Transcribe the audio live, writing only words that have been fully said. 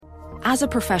As a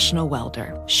professional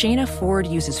welder, Shayna Ford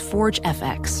uses Forge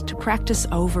FX to practice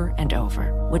over and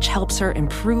over, which helps her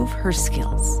improve her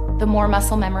skills. The more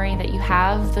muscle memory that you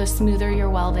have, the smoother your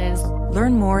weld is.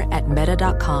 Learn more at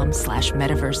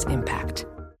meta.com/metaverse impact.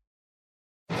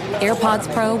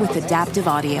 AirPods Pro with adaptive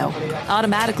audio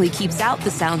automatically keeps out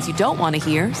the sounds you don't want to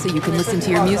hear so you can listen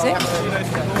to your music,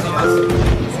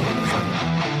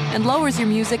 and lowers your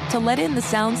music to let in the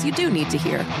sounds you do need to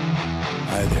hear.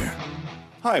 Hi there.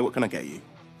 Hi, what can I get you?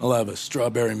 I'll have a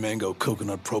strawberry mango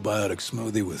coconut probiotic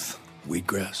smoothie with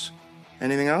wheatgrass.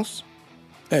 Anything else?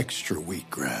 Extra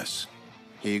wheatgrass.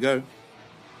 Here you go.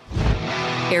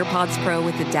 AirPods Pro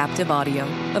with adaptive audio.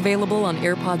 Available on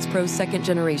AirPods Pro 2nd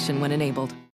generation when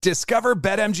enabled. Discover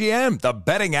BetMGM, the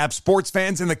betting app sports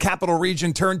fans in the capital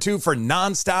region turn to for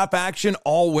nonstop action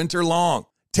all winter long.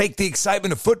 Take the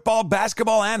excitement of football,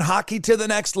 basketball, and hockey to the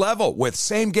next level with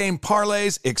same-game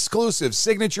parlays, exclusive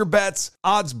signature bets,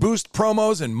 odds boost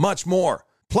promos, and much more.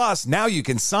 Plus, now you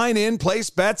can sign in, place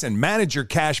bets, and manage your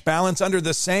cash balance under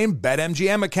the same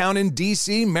BetMGM account in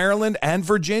D.C., Maryland, and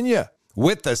Virginia.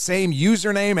 With the same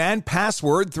username and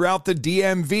password throughout the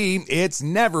DMV, it's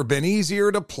never been easier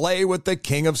to play with the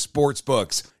king of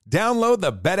sportsbooks. Download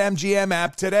the BetMGM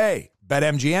app today.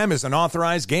 BetMGM is an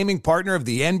authorized gaming partner of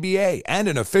the NBA and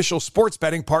an official sports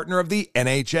betting partner of the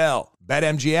NHL.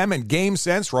 BetMGM and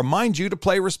GameSense remind you to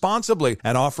play responsibly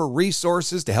and offer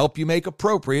resources to help you make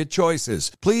appropriate choices.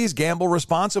 Please gamble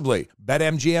responsibly.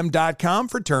 BetMGM.com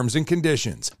for terms and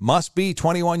conditions. Must be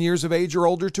 21 years of age or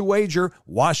older to wager.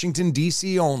 Washington,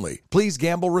 D.C. only. Please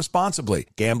gamble responsibly.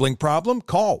 Gambling problem?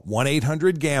 Call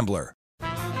 1-800-GAMBLER.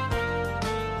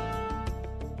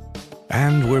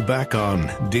 And we're back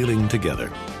on Dealing Together,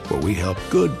 where we help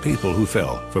good people who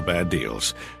fell for bad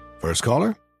deals. First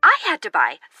caller? I had to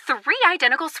buy 3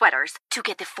 identical sweaters to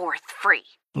get the 4th free.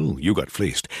 Oh, you got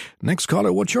fleeced. Next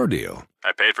caller, what's your deal?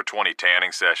 I paid for 20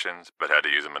 tanning sessions, but had to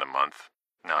use them in a month.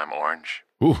 Now I'm orange.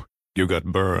 Ooh, you got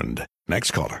burned.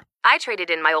 Next caller. I traded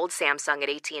in my old Samsung at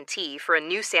AT&T for a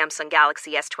new Samsung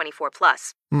Galaxy S24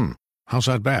 Plus. How's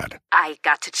that bad? I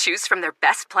got to choose from their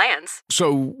best plans.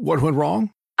 So, what went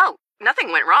wrong? Oh,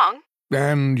 nothing went wrong.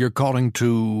 And you're calling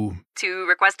to... To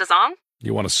request a song?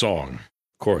 You want a song.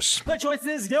 Of course. The choice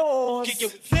is yours.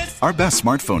 Our best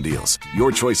smartphone deals.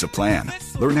 Your choice of plan.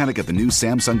 Learn how to get the new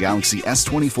Samsung Galaxy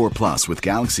S24 Plus with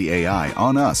Galaxy AI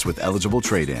on us with eligible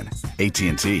trade-in.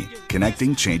 AT&T.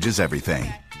 Connecting changes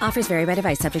everything. Offers vary by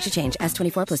device. Subject to change.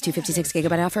 S24 plus 256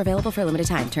 gigabyte offer available for a limited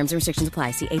time. Terms and restrictions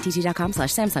apply. See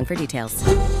att.com/Samsung for details.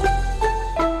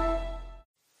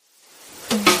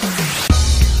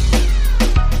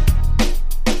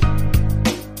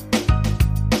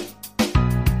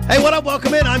 Hey, what up?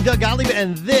 Welcome in. I'm Doug Gottlieb,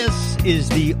 and this is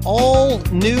the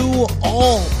all-new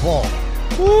All Ball.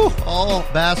 Woo, all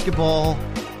basketball,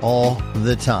 all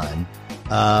the time.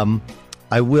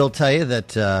 I will tell you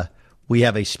that we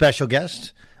have a special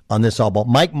guest on this All Ball.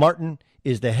 Mike Martin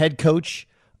is the head coach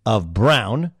of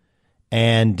Brown,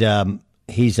 and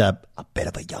he's a bit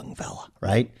of a young fella,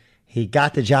 right? He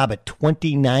got the job at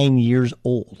 29 years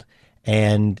old,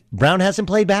 and Brown hasn't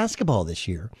played basketball this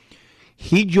year.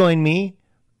 He joined me,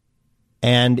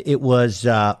 and it was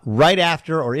right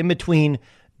after or in between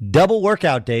double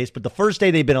workout days, but the first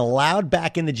day they've been allowed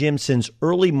back in the gym since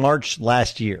early March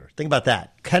last year. Think about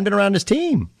that. Kind of been around his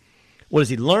team. What has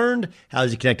he learned? How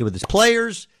has he connected with his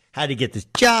players? How did he get this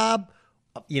job?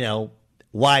 You know,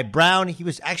 why Brown? He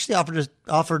was actually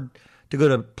offered to go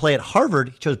to play at Harvard.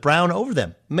 He chose Brown over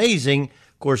them. Amazing.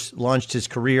 Of course, launched his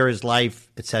career, his life,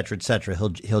 et cetera, et cetera.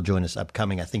 He'll join us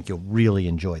upcoming. I think you'll really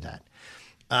enjoy that.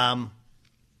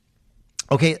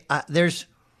 Okay, there's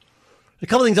a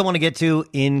couple things I want to get to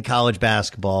in college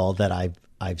basketball that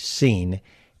I've seen,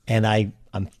 and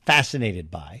I'm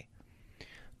fascinated by.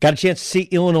 Got a chance to see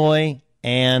Illinois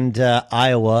and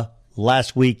Iowa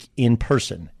last week in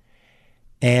person,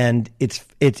 and it's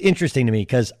interesting to me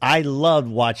because I loved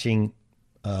watching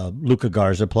Luka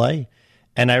Garza play,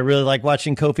 and I really like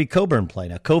watching Kofi Cockburn play.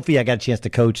 Now, Kofi, I got a chance to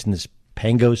coach in this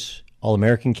Pangos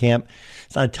All-American camp.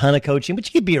 It's not a ton of coaching, but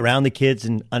you could be around the kids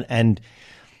and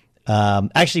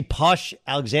actually, Posh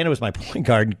Alexander was my point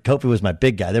guard, and Kofi was my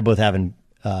big guy. They're both having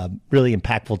really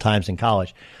impactful times in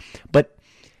college. But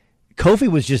Kofi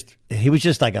was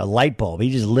just like a light bulb.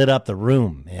 He just lit up the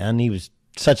room, man. He was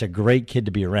such a great kid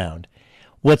to be around.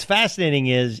 What's fascinating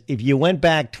is if you went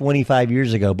back 25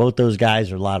 years ago, both those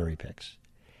guys are lottery picks.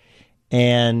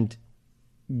 And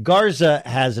Garza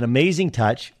has an amazing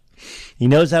touch. He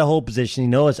knows how to hold position. He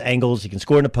knows angles. He can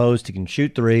score in the post. He can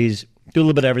shoot threes. Do a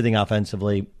little bit of everything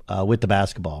offensively with the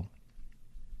basketball.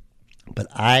 But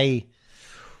I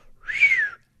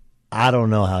don't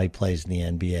know how he plays in the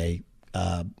NBA.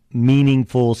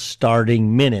 meaningful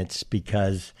starting minutes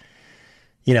because,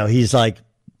 he's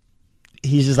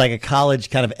just like a college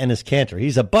kind of Enes Kanter.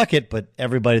 He's a bucket, but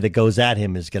everybody that goes at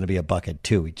him is going to be a bucket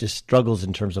too. He just struggles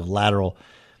in terms of lateral.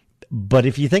 But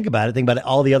if you think about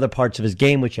all the other parts of his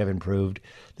game which have improved.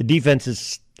 The defense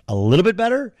is a little bit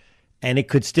better, and it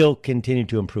could still continue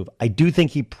to improve. I do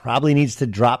think he probably needs to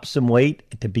drop some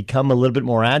weight to become a little bit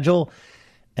more agile.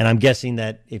 And I'm guessing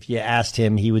that if you asked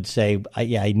him, he would say,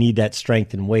 I need that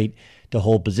strength and weight to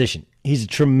hold position. He's a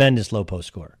tremendous low post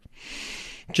scorer.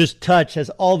 Just touch, has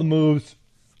all the moves,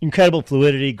 incredible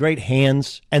fluidity, great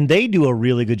hands, and they do a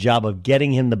really good job of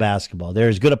getting him the basketball. They're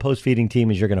as good a post-feeding team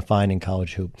as you're going to find in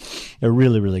college hoop. They're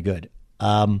really, really good.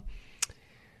 And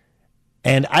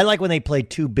I like when they play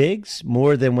two bigs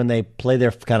more than when they play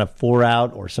their kind of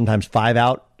 4-out or sometimes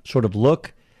 5-out sort of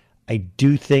look. I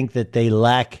do think that they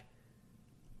lack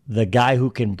the guy who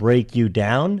can break you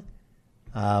down.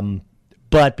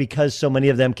 But because so many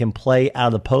of them can play out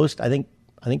of the post, I think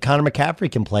Connor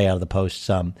McCaffrey can play out of the post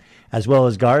some, as well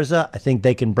as Garza. I think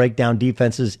they can break down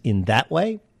defenses in that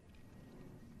way.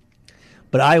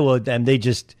 But Iowa, and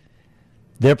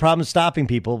their problem is stopping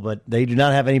people, but they do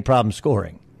not have any problem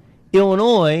scoring.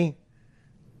 Illinois,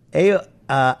 Ayo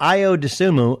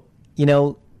Dosunmu,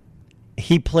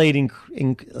 he played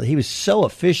he was so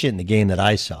efficient in the game that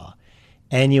I saw.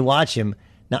 And you watch him.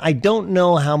 Now, I don't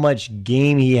know how much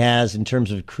game he has in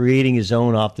terms of creating his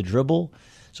own off the dribble.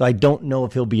 So I don't know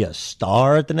if he'll be a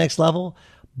star at the next level.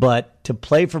 But to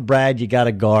play for Brad, you got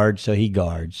to guard, so he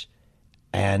guards.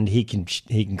 And he can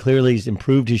clearly, he's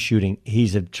improved his shooting.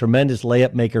 He's a tremendous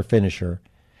layup maker finisher.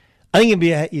 I think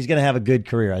he's going to have a good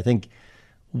career. I think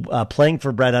playing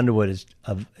for Brad Underwood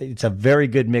it's a very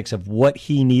good mix of what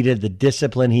he needed, the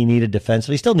discipline he needed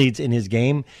defensively. He still needs in his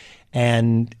game,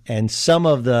 and some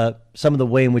of the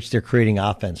way in which they're creating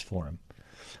offense for him.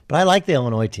 But I like the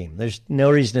Illinois team. There's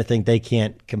no reason to think they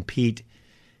can't compete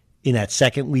in that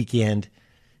second weekend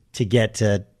to get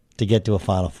to a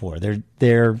Final Four. They're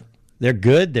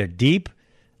good. They're deep.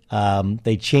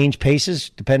 They change paces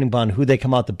depending upon who they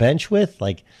come out the bench with.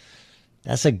 Like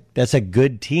that's a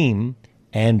good team,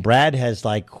 and Brad has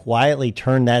quietly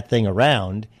turned that thing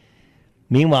around.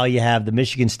 Meanwhile, you have the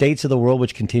Michigan States of the world,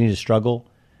 which continue to struggle.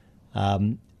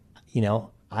 I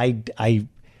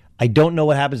don't know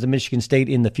what happens to Michigan State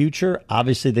in the future.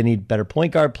 Obviously, they need better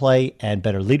point guard play and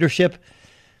better leadership.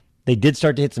 They did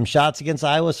start to hit some shots against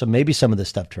Iowa, so maybe some of this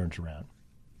stuff turns around.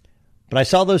 But I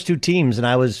saw those two teams, and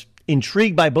I was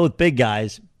intrigued by both big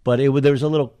guys, but there was a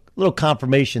little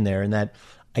confirmation there in that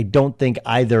I don't think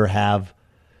either have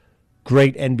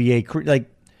great NBA. Like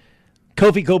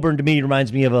Kofi Cockburn, to me,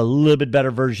 reminds me of a little bit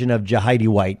better version of Jahidi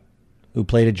White, who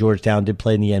played at Georgetown, did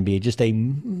play in the NBA. Just a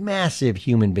massive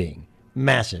human being.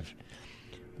 Massive.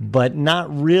 But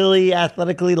not really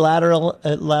laterally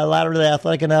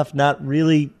athletic enough, not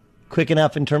really quick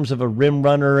enough in terms of a rim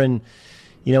runner and,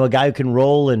 a guy who can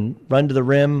roll and run to the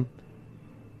rim.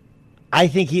 I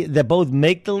think that both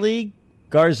make the league.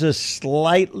 Garza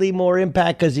slightly more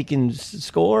impact because he can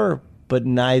score, but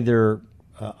neither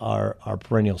are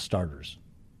perennial starters.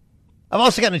 I've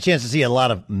also gotten a chance to see a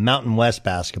lot of Mountain West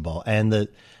basketball, and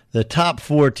the top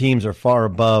four teams are far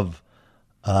above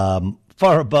the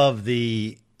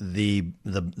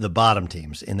bottom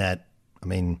teams. In that,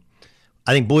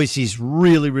 I think Boise's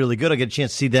really, really good. I get a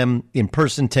chance to see them in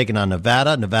person taking on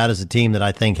Nevada. Nevada's a team that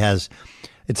I think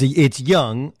it's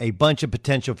young, a bunch of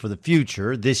potential for the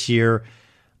future. This year,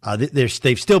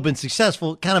 they've still been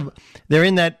successful. They're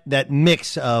in that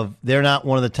mix of they're not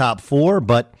one of the top four,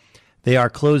 but they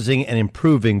are closing and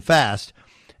improving fast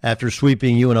after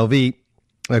sweeping UNLV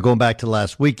going back to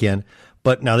last weekend.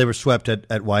 But now they were swept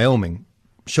at Wyoming,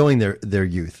 showing their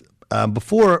youth.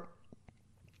 Before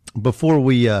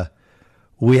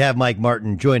we have Mike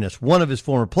Martin join us, one of his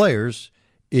former players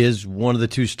is one of the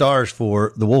two stars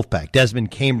for the Wolfpack, Desmond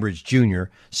Cambridge Jr.,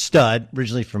 stud,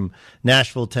 originally from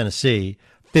Nashville, Tennessee,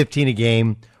 15 a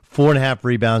game, 4.5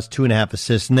 rebounds, 2.5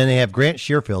 assists. And then they have Grant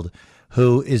Shearfield,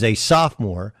 who is a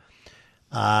sophomore.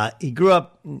 He grew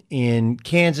up in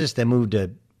Kansas, then moved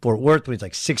to Fort Worth when he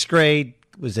was sixth grade,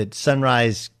 was at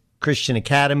Sunrise Christian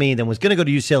Academy, then was going to go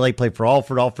to UCLA, play for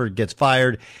Alford. Alford gets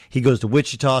fired. He goes to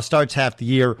Wichita, starts half the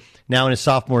year. Now in his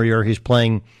sophomore year, he's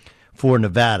playing for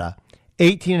Nevada.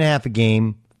 18.5 a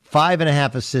game,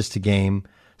 5.5 assists a game,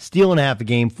 steal and a half a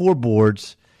game, 4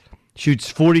 boards, shoots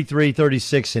 43,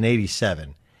 36, and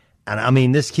 87.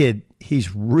 And this kid,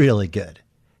 he's really good.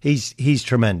 He's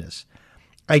tremendous.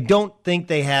 I don't think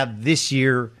they have this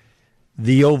year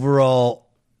the overall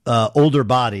older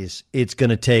bodies it's going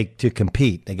to take to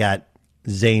compete. They got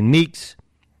Zane Meeks.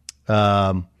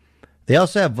 They They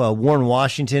also have Warren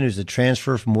Washington, who's a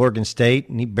transfer from Oregon State,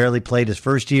 and he barely played his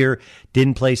first year,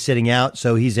 didn't play sitting out,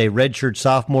 so he's a redshirt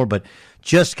sophomore, but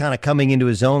just kind of coming into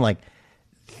his own. Like,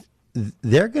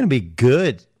 they're going to be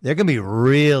good. They're going to be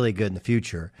really good in the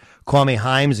future. Kwame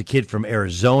Himes, a kid from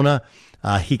Arizona,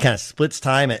 he kind of splits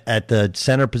time at the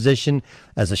center position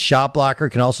as a shot blocker,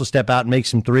 can also step out and make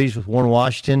some threes with Warren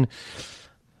Washington.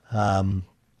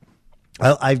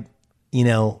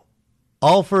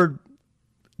 Alford,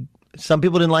 some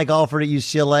people didn't like Alford at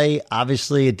UCLA.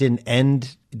 Obviously, it didn't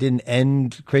end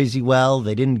crazy well.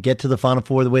 They didn't get to the Final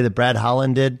Four the way that Brad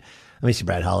Holland did. Let me see,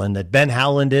 that Ben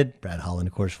Howland did. Brad Holland,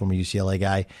 of course, former UCLA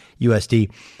guy,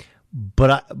 USD.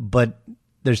 But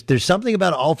there's something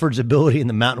about Alford's ability in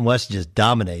the Mountain West to just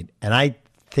dominate. And I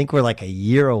think we're like a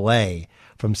year away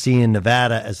from seeing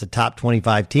Nevada as a top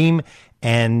 25 team.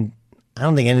 And I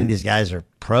don't think any of these guys are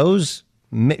pros.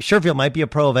 Sherfield might be a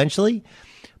pro eventually,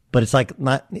 but it's like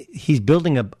he's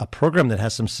building a program that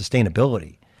has some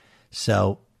sustainability.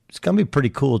 So it's going to be pretty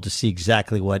cool to see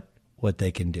exactly what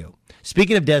they can do.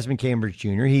 Speaking of Desmond Cambridge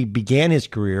Jr., he began his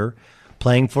career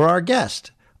playing for our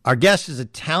guest. Our guest is a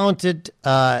talented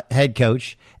head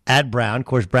coach at Brown. Of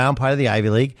course, Brown, part of the Ivy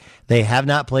League. They have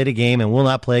not played a game and will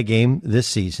not play a game this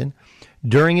season.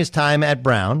 During his time at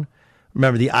Brown,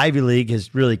 remember, the Ivy League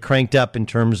has really cranked up in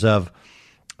terms of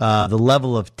the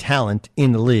level of talent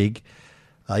in the league.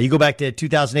 You go back to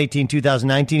 2018,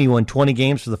 2019, he won 20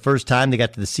 games for the first time. They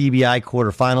got to the CBI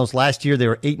quarterfinals. Last year, they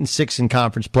were 8-6 in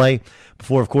conference play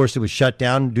before, of course, it was shut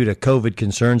down due to COVID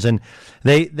concerns. And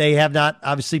they have not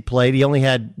obviously played. He only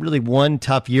had really one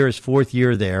tough year, his fourth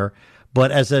year there.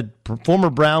 But as a former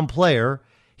Brown player,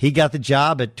 he got the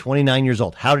job at 29 years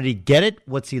old. How did he get it?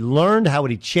 What's he learned? How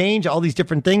would he change? All these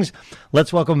different things.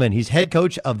 Let's welcome him in. He's head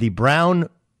coach of the Brown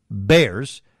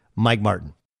Bears, Mike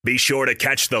Martin. Be sure to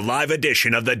catch the live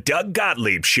edition of the Doug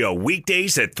Gottlieb Show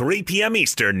weekdays at 3 p.m.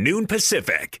 Eastern, noon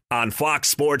Pacific on Fox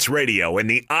Sports Radio and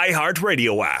the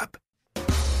iHeartRadio app.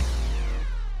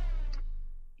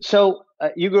 So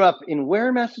you grew up in where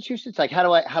in Massachusetts? Like, how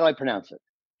do I pronounce it?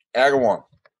 Agawam.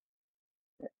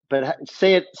 But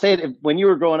say it. When you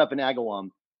were growing up in Agawam,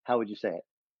 how would you say it?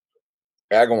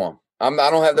 Agawam. I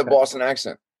don't have the Boston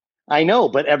accent. I know,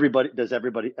 but everybody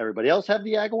else have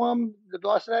the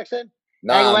Boston accent?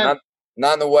 Not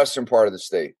in the western part of the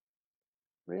state.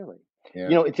 Really?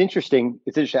 Yeah. It's interesting.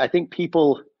 I think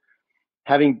people,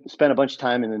 having spent a bunch of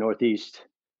time in the Northeast,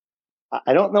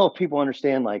 I don't know if people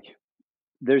understand, like,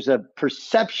 there's a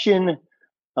perception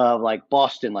of, like,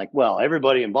 Boston, like, well,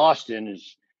 everybody in Boston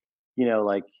is,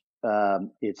 it's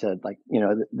all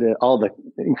the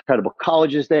incredible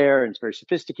colleges there, and it's very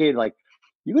sophisticated. Like,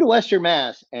 you go to Western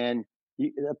Mass, and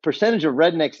the percentage of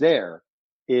rednecks there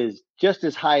is just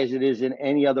as high as it is in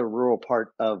any other rural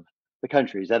part of the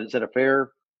country. Is that a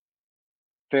fair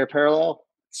parallel?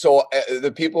 So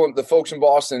the folks in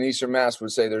Boston, Eastern Mass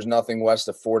would say there's nothing west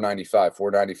of 495.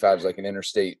 495 is like an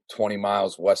interstate 20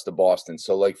 miles west of Boston.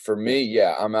 So, like, for me,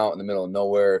 yeah, I'm out in the middle of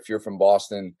nowhere. If you're from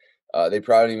Boston, they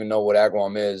probably don't even know what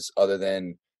Agawam is, other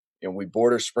than, we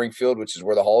border Springfield, which is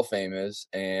where the Hall of Fame is,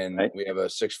 and right. We have a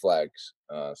Six Flags.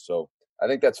 So I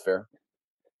think that's fair.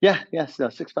 Yeah, yes, no,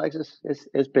 Six Flags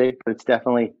is big, but it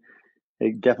definitely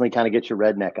kind of gets your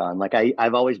redneck on. Like,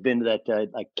 I've always been to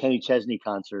that like Kenny Chesney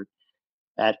concert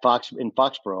in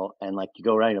Foxborough, and, like, you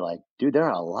go around, you're like, dude, there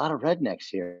are a lot of rednecks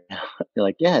here. You're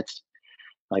like, yeah, it's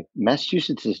like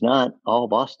Massachusetts is not all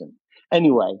Boston.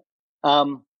 Anyway,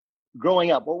 growing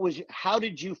up, how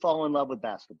did you fall in love with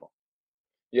basketball?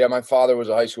 Yeah, my father was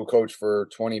a high school coach for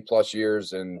 20 plus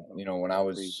years, and when I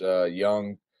was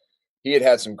young, he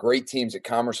had some great teams at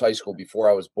Commerce High School before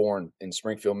I was born in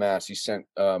Springfield, Mass. He sent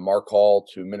Mark Hall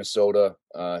to Minnesota.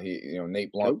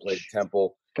 Nate Blunt played at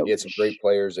Temple. Coach. He had some great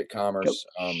players at Commerce.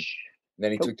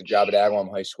 Then he took the job at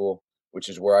Agawam High School, which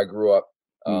is where I grew up.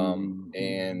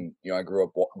 And I grew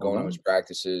up going to his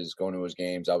practices, going to his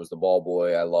games. I was the ball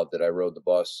boy. I loved it. I rode the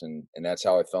bus, and that's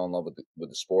how I fell in love with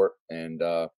the sport. And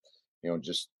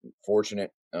just fortunate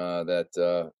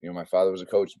that my father was a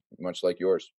coach, much like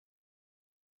yours.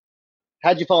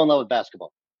 How'd you fall in love with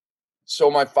basketball? So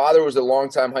my father was a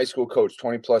longtime high school coach,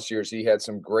 20 plus years. He had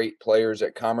some great players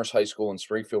at Commerce High School in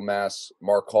Springfield, Mass.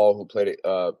 Mark Hall, who played at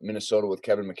Minnesota with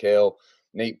Kevin McHale.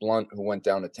 Nate Blunt, who went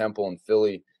down to Temple in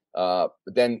Philly. But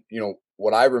then,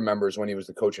 what I remember is when he was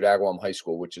the coach at Agawam High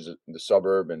School, which is the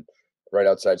suburb and right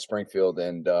outside Springfield.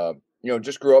 And,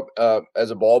 just grew up as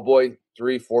a ball boy,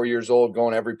 3-4 years old,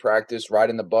 going every practice,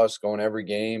 riding the bus, going every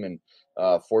game. And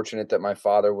fortunate that my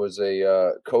father was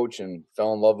a coach and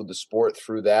fell in love with the sport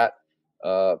through that.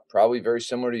 Probably very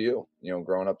similar to you,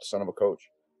 growing up the son of a coach.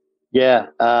 Yeah.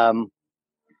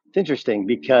 It's interesting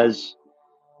because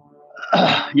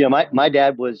My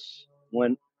dad was,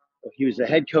 when he was the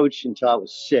head coach until I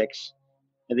was 6,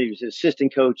 and then he was an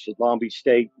assistant coach at Long Beach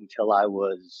State until I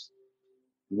was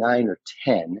 9 or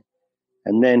 10.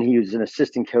 And then he was an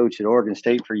assistant coach at Oregon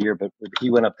State for a year, but he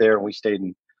went up there and we stayed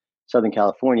in Southern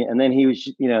California. And then he was,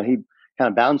 he kind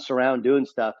of bounced around doing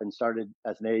stuff and started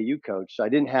as an AAU coach. So I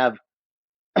didn't have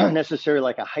necessarily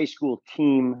like a high school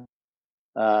team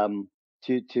to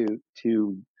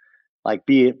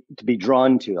be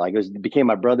drawn to. Like it became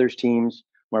my brother's teams,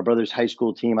 my brother's high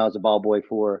school team. I was a ball boy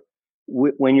for.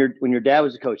 When your dad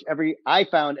was a coach, I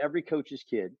found every coach's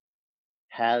kid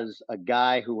has a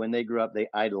guy who, when they grew up, they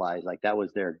idolized, like that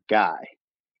was their guy.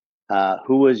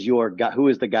 Who was your guy? Who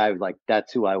was the guy who was like,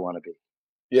 that's who I want to be?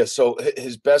 Yeah, so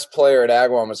his best player at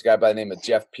Agawam was a guy by the name of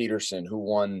Jeff Peterson, who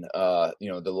won, the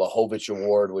Lahovich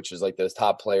Award, which is like the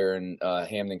top player in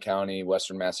Hamden County,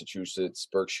 Western Massachusetts,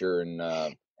 Berkshire, and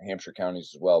Hampshire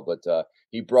counties as well. But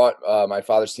he brought my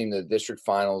father's team to the district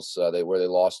finals, where they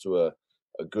lost to a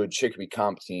good Chicopee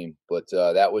comp team. But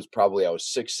that was probably, I was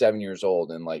 6, 7 years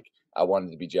old, and like I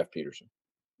wanted to be Jeff Peterson.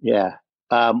 Yeah.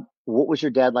 What was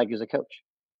your dad like as a coach?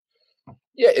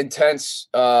 Yeah, intense.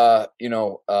 He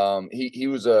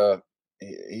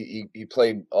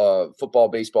played football,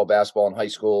 baseball, basketball in high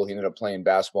school. He ended up playing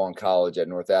basketball in college at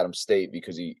North Adams State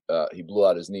because he blew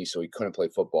out his knee, so he couldn't play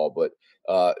football. But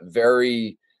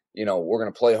very, we're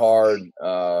going to play hard.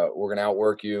 We're going to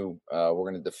outwork you. We're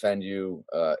going to defend you.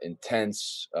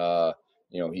 Intense.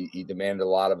 He demanded a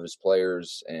lot of his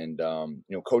players and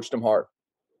coached them hard.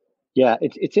 Yeah,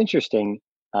 it's interesting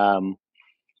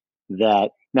that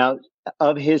now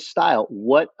of his style,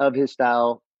 what of his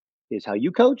style is how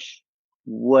you coach?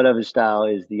 What of his style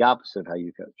is the opposite of how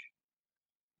you coach?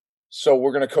 So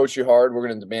we're going to coach you hard. We're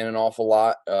going to demand an awful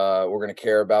lot. We're going to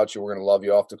care about you. We're going to love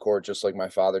you off the court, just like my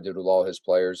father did with all his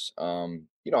players.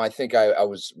 I think I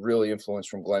was really influenced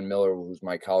from Glenn Miller, who was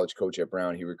my college coach at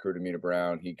Brown. He recruited me to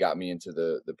Brown. He got me into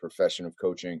the profession of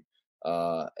coaching.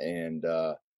 I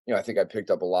think I picked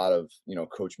up a lot of,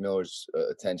 Coach Miller's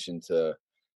attention to,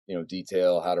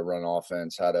 detail, how to run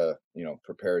offense, how to,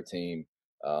 prepare a team.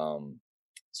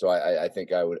 So I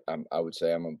think I would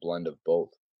say I'm a blend of both.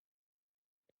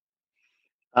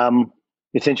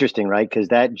 It's interesting, right? Because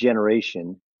that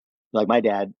generation, like my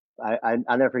dad,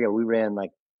 I'll never forget, we ran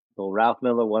like little Ralph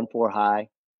Miller 1-4 high,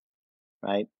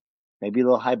 right? Maybe a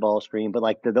little high ball screen, but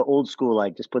like the old school,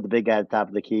 like just put the big guy at the top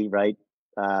of the key, right?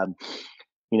 And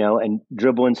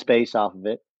dribble in space off of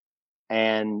it.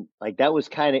 And like that was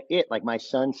kind of it. Like my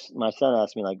son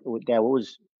asked me, like, Dad, what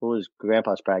was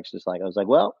Grandpa's practice like? I was like,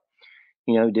 well,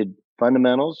 he did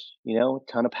fundamentals, a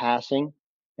ton of passing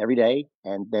every day,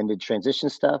 and then did transition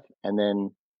stuff, and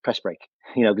then press break,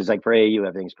 because like for AAU,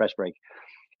 everything's press break,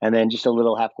 and then just a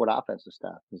little half court offensive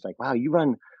stuff. He's like, wow, you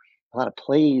run a lot of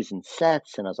plays and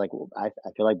sets. And I was like, well, I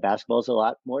feel like basketball is a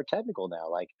lot more technical now.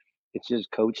 Like it's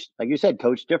just coached, like you said,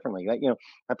 coached differently. Like,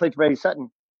 I played for Brady Sutton,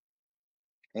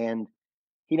 and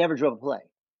he never drove a play,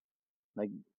 like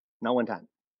not one time.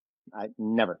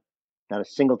 Not a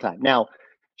single time. Now,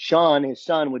 Sean, his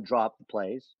son, would drop the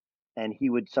plays, and he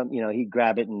would he'd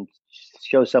grab it and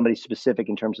show somebody specific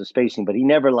in terms of spacing, but he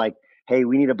never like, hey,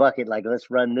 we need a bucket, like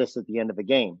let's run this at the end of a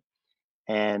game.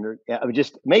 And it was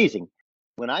just amazing.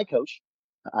 When I coach,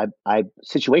 I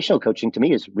situational coaching to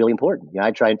me is really important.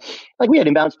 I tried, like we had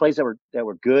inbounds plays that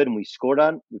were good, and we scored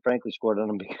on. We frankly scored on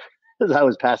them because I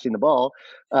was passing the ball.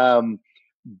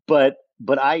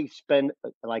 But I spend,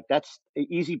 like, that's an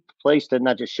easy place to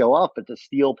not just show off, but to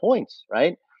steal points,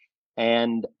 right?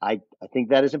 And I think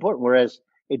that is important. Whereas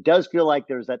it does feel like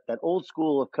there's that old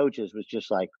school of coaches was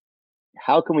just like,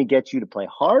 how can we get you to play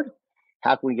hard?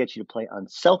 How can we get you to play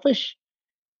unselfish?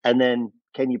 And then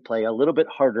can you play a little bit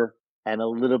harder and a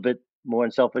little bit more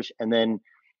unselfish? And then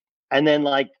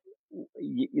like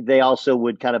they also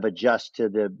would kind of adjust to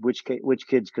the which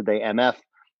kids could they MF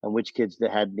and which kids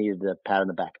that had needed a pat on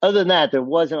the back. Other than that, there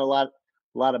wasn't a lot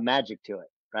of magic to it,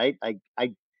 right?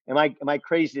 Am I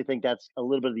crazy to think that's a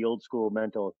little bit of the old school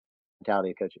mentality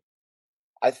of coaching?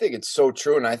 I think it's so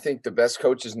true, and I think the best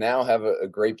coaches now have a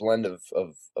great blend of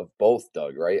both,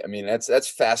 Doug. Right? I mean,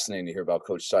 that's fascinating to hear about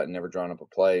Coach Sutton never drawing up a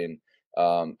play, and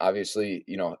obviously,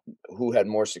 who had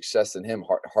more success than him?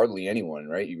 Hardly anyone,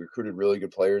 right? He recruited really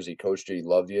good players. He coached you. He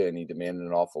loved you, and he demanded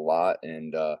an awful lot.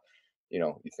 And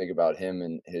you think about him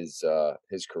and his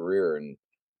career, and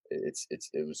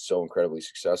it was so incredibly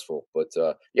successful. But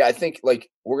I think like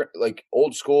we're like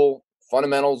old school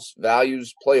fundamentals,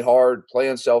 values, play hard, play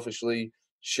unselfishly,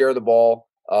 share the ball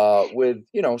with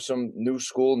some new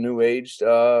school, new age,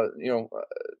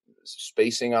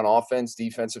 spacing on offense,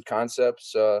 defensive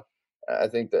concepts. I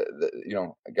think that,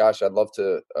 gosh, I'd love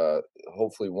to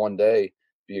hopefully one day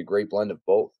be a great blend of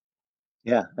both.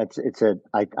 Yeah, I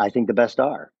think the best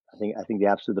are. I think the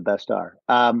absolute the best are.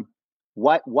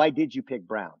 Why did you pick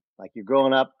Brown? Like, you're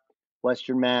growing up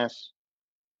Western Mass,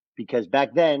 because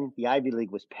back then the Ivy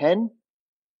League was Penn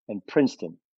and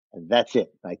Princeton, and that's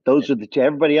it. Right? Those are the two.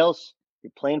 Everybody else,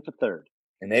 you're playing for third.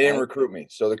 And they didn't recruit me.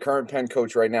 So the current Penn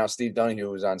coach right now, Steve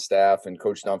Donahue, was on staff, and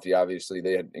Coach Dunphy, obviously,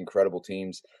 they had incredible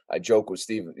teams. I joke with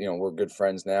Steve, we're good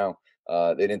friends now.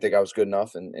 They didn't think I was good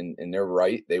enough, and they're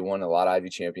right. They won a lot of Ivy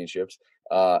championships.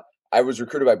 I was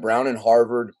recruited by Brown and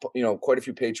Harvard, quite a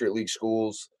few Patriot League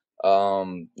schools.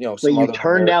 Wait, you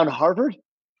turned down Harvard?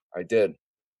 I did.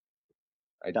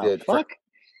 I did. Fuck?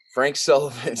 Frank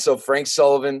Sullivan. So Frank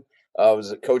Sullivan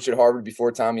was a coach at Harvard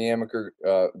before Tommy Amaker.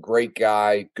 Great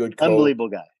guy, good coach. Unbelievable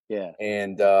guy. Yeah.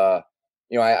 And, I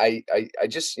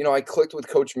just, I clicked with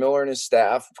Coach Miller and his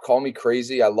staff. Call me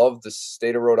crazy. I love the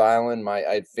state of Rhode Island. I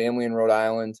had family in Rhode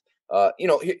Island.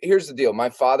 Here's the deal. My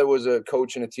father was a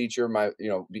coach and a teacher.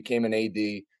 Became an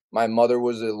AD. My mother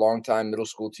was a longtime middle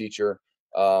school teacher.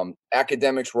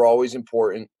 Academics were always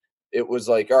important. It was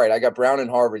like, all right, I got Brown and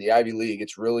Harvard, the Ivy League.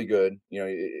 It's really good.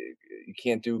 You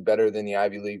can't do better than the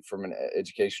Ivy League from an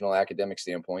educational academic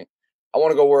standpoint. I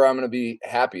want to go where I'm going to be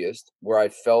happiest, where I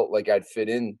felt like I'd fit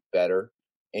in better.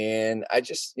 And I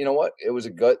just, it was a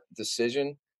gut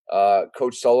decision.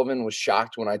 Coach Sullivan was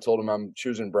shocked when I told him I'm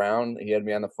choosing Brown. He had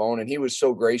me on the phone, and he was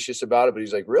so gracious about it. But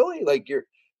he's like, "Really? Like, you're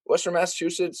Western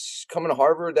Massachusetts coming to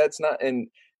Harvard? That's not." And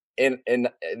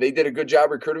they did a good job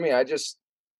recruiting me.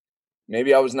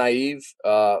 Maybe I was naive.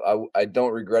 I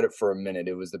don't regret it for a minute.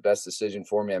 It was the best decision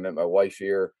for me. I met my wife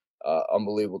here,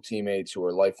 unbelievable teammates who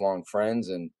are lifelong friends,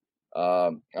 and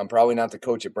I'm probably not the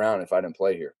coach at Brown if I didn't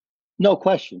play here. No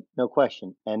question.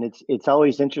 And it's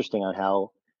always interesting on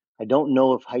how, I don't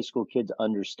know if high school kids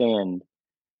understand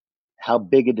how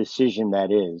big a decision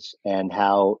that is, and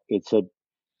how do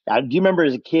you remember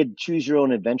as a kid, Choose Your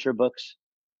Own Adventure books?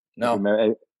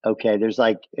 No. Okay. There's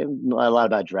like a lot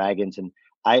about dragons, and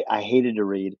I hated to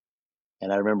read.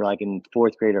 And I remember, like, in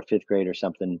 4th grade or 5th grade or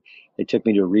something, they took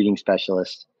me to a reading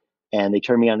specialist, and they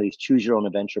turned me on to these Choose Your Own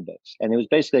Adventure books. And it was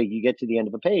basically, you get to the end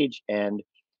of a page and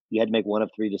you had to make one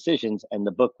of 3 decisions, and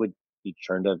the book you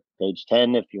turn to page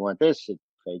 10 if you want this, at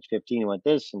page 15 you want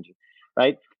this, and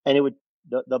right. And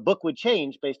the book would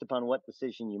change based upon what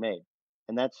decision you made.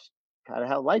 And that's kind of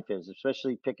how life is,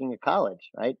 especially picking a college,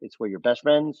 right? It's where your best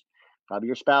friends, probably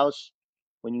your spouse,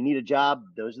 when you need a job,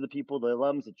 those are the people, the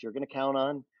alums that you're going to count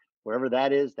on. Wherever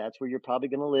that is, that's where you're probably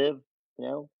going to live.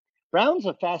 Brown's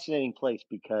a fascinating place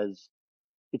because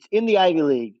it's in the Ivy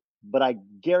League, but I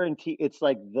guarantee it's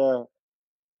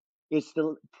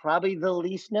probably the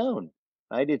least known,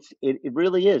 right? It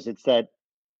really is. It's that,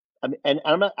 and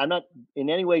I'm not in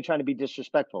any way trying to be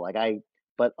disrespectful.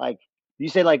 But you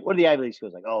say, like, what are the Ivy League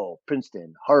schools? Like, oh,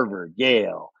 Princeton, Harvard,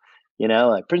 Yale,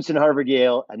 like Princeton, Harvard,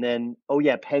 Yale, and then, oh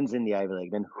yeah, Penn's in the Ivy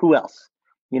League. Then who else?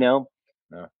 Yeah.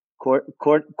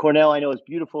 Cornell, I know, is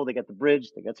beautiful. They got the bridge.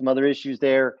 They got some other issues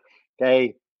there.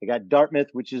 Okay. They got Dartmouth,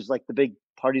 which is like the big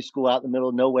party school out in the middle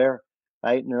of nowhere.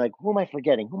 Right. And they're like, who am I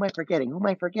forgetting?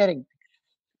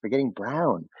 Forgetting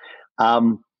Brown.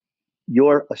 So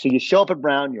you show up at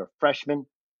Brown, you're a freshman.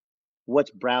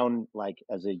 What's Brown like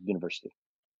as a university?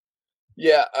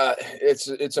 Yeah,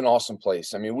 it's an awesome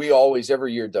place. I mean, we always,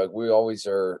 every year, Doug, we always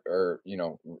are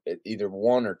either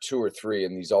 1 or 2 or 3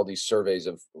 in all these surveys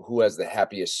of who has the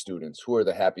happiest students, who are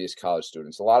the happiest college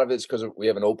students. A lot of it's because we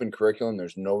have an open curriculum.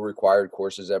 There's no required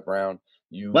courses at Brown.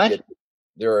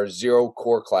 There are 0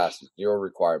 core classes, 0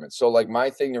 requirements. So, like, my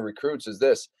thing to recruits is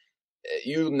this: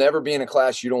 you'll never be in a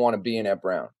class you don't want to be in at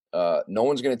Brown. No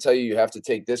one's going to tell you have to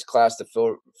take this class to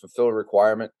fulfill a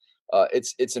requirement.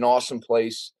 It's an awesome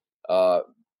place.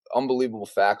 Unbelievable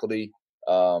faculty,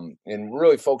 and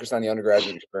really focused on the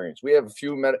undergraduate experience. We have a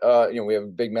few, we have a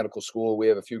big medical school. We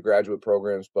have a few graduate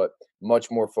programs, but much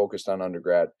more focused on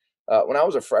undergrad. When I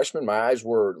was a freshman, my eyes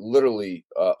were literally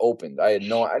opened. I didn't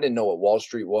know what Wall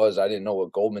Street was. I didn't know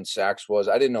what Goldman Sachs was.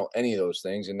 I didn't know any of those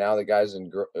things. And now the guys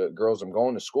and girls I'm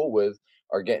going to school with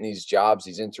are getting these jobs,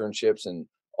 these internships, and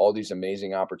all these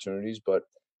amazing opportunities. But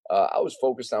I was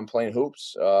focused on playing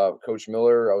hoops. Coach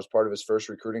Miller, I was part of his first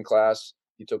recruiting class.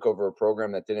 He took over a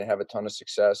program that didn't have a ton of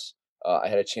success. I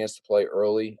had a chance to play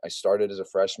early. I started as a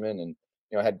freshman, and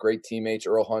I had great teammates.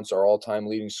 Earl Hunt's our all-time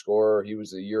leading scorer. He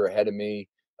was a year ahead of me.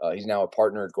 He's now a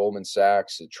partner at Goldman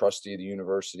Sachs, a trustee of the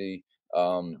university.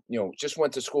 Just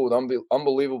went to school with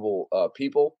unbelievable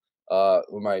people, who are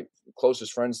my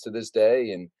closest friends to this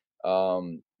day. And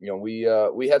we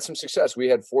had some success. We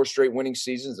had 4 straight winning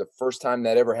seasons, the first time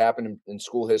that ever happened in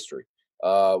school history.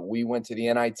 We went to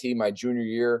the NIT my junior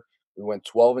year. We went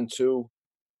 12-2.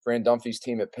 Fran Dunphy's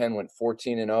team at Penn went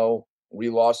 14-0. We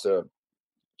lost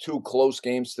 2 close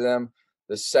games to them.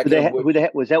 The second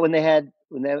was that when they had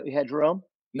Jerome?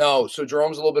 No, so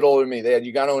Jerome's a little bit older than me. They had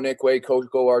Ugano Nikwe, Coach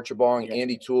Go Archibong,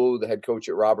 Andy Toole, the head coach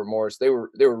at Robert Morris. They were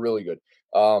really good.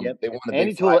 They won the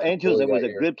Andy Toole was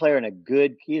a good player and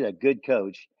he's a good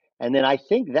coach. And then I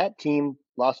think that team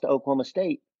lost to Oklahoma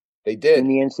State. They did in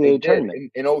the NCAA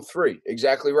tournament in 2003.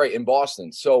 Exactly right, in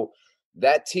Boston. So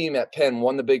that team at Penn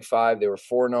won the Big Five. They were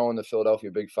 4-0 in the Philadelphia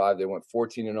Big Five. They went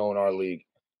 14-0 in our league.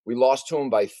 We lost to them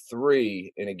by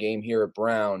 3 in a game here at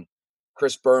Brown.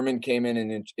 Chris Berman came in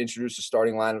and introduced the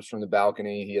starting lineups from the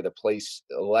balcony. He had the place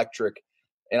electric.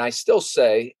 And I still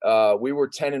say we were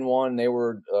 10-1. They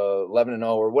were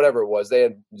 11-0 or whatever it was. They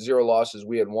had 0 losses.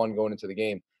 We had 1 going into the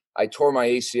game. I tore my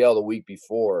ACL the week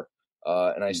before.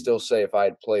 And I still say if I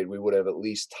had played, we would have at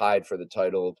least tied for the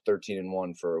title of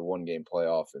 13-1 for a 1-game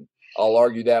playoff. And I'll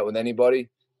argue that with anybody.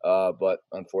 But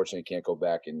unfortunately, can't go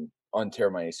back and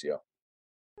untear my ACL.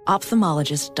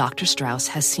 Ophthalmologist Dr. Strauss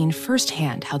has seen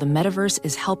firsthand how the metaverse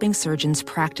is helping surgeons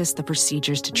practice the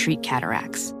procedures to treat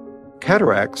cataracts.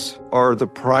 Cataracts are the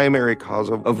primary cause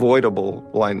of avoidable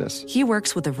blindness. He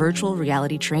works with a virtual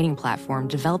reality training platform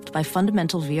developed by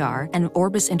Fundamental VR and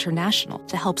Orbis International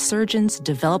to help surgeons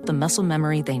develop the muscle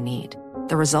memory they need.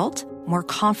 The result? More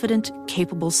confident,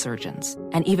 capable surgeons.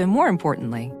 And even more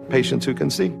importantly, patients who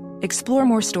can see. Explore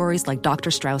more stories like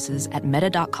Dr. Strauss's at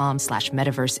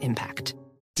meta.com/metaverseimpact.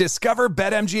 Discover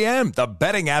BetMGM, the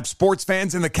betting app sports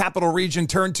fans in the capital region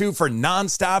turn to for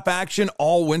nonstop action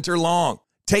all winter long.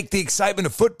 Take the excitement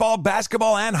of football,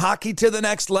 basketball, and hockey to the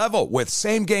next level with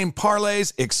same-game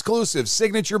parlays, exclusive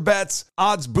signature bets,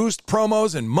 odds boost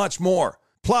promos, and much more.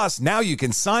 Plus, now you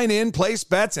can sign in, place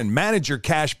bets, and manage your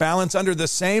cash balance under the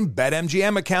same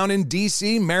BetMGM account in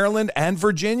D.C., Maryland, and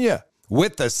Virginia.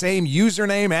 With the same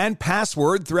username and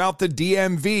password throughout the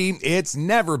DMV, it's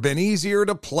never been easier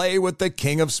to play with the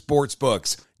king of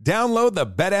sportsbooks. Download the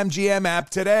BetMGM app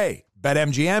today.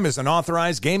 BetMGM is an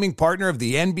authorized gaming partner of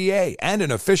the NBA and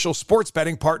an official sports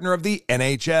betting partner of the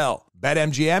NHL.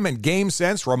 BetMGM and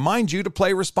GameSense remind you to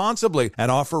play responsibly and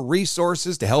offer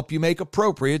resources to help you make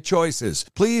appropriate choices.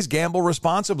 Please gamble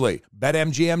responsibly.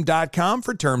 BetMGM.com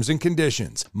for terms and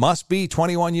conditions. Must be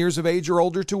 21 years of age or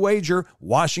older to wager.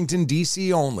 Washington,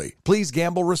 D.C. only. Please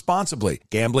gamble responsibly.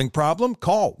 Gambling problem?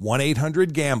 Call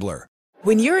 1-800-GAMBLER.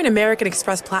 When you're an American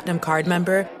Express Platinum Card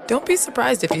member, don't be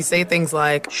surprised if you say things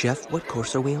like, "Chef, what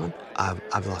course are we on?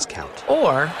 I've lost count."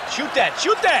 Or, "Shoot that!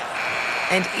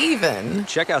 And even,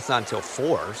 "Checkout's not until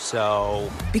 4, so..."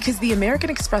 Because the American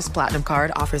Express Platinum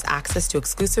Card offers access to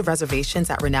exclusive reservations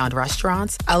at renowned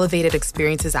restaurants, elevated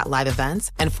experiences at live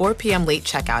events, and 4 p.m. late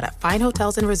checkout at fine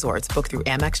hotels and resorts booked through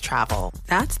Amex Travel.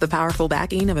 That's the powerful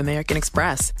backing of American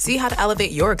Express. See how to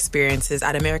elevate your experiences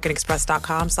at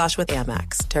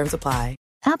americanexpress.com/withAmex. Terms apply.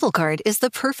 Apple Card is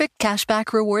the perfect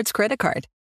cashback rewards credit card.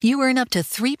 You earn up to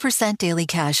 3% daily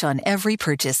cash on every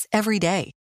purchase every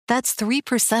day. That's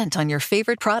 3% on your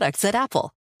favorite products at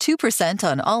Apple, 2%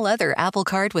 on all other Apple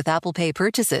Card with Apple Pay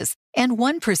purchases, and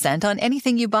 1% on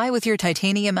anything you buy with your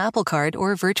titanium Apple Card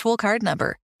or virtual card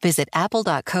number. Visit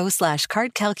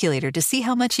apple.co/card calculator to see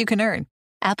how much you can earn.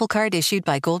 Apple Card issued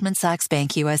by Goldman Sachs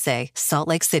Bank USA, Salt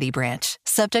Lake City branch.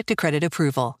 Subject to credit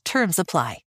approval. Terms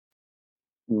apply.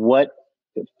 What,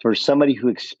 for somebody who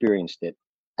experienced it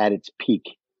at its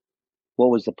peak, what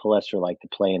was the Palestra like to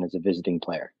play in as a visiting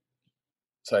player?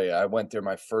 Tell you, I went there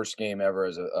my first game ever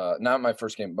as a not my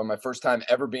first game, but my first time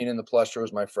ever being in the Palestra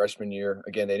was my freshman year.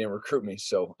 Again, they didn't recruit me,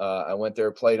 so I went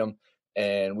there, played them,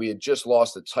 and we had just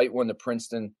lost a tight one to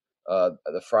Princeton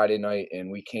the Friday night,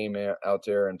 and we came out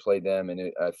there and played them,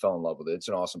 and I fell in love with it. It's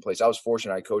an awesome place. I was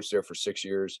fortunate; I coached there for 6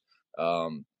 years.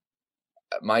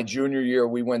 My junior year,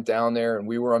 we went down there, and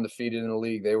we were undefeated in the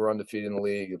league. They were undefeated in the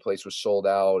league. The place was sold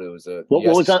out. It was a what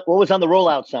was on the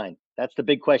rollout sign? That's the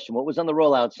big question. What was on the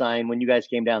rollout sign when you guys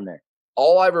came down there?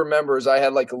 All I remember is I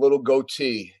had like a little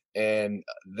goatee, and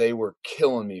they were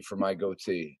killing me for my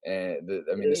goatee. And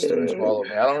the students were all over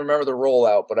me. I don't remember the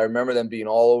rollout, but I remember them being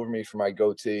all over me for my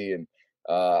goatee. And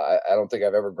I don't think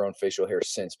I've ever grown facial hair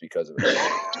since because of it.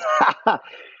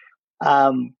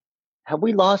 Have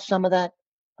we lost some of that?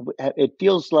 It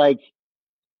feels like,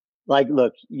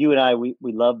 look, you and I, we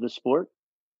love the sport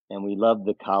and we love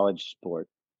the college sport.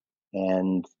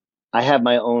 And I have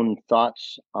my own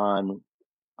thoughts on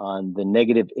the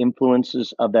negative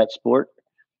influences of that sport,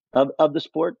 of the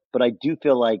sport. But I do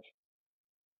feel like,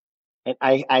 and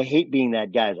I hate being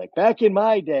that guy, like back in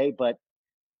my day,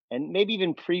 and maybe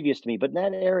even previous to me, but in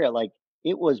that area, like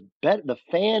it was better. The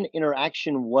fan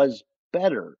interaction was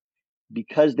better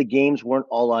because the games weren't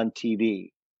all on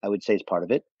TV, I would say is part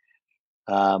of it.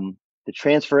 The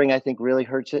transferring, I think, really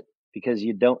hurts it because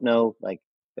you don't know, like,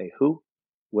 who,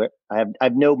 where. I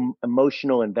have no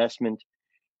emotional investment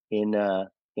in a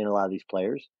lot of these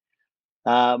players.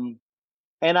 And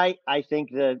I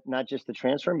think that not just the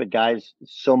transferring, but guys,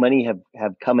 so many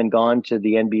have come and gone to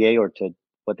the NBA or to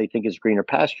what they think is greener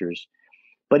pastures.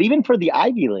 But even for the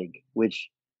Ivy League, which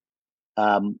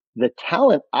the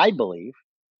talent, I believe,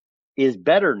 is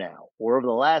better now, or over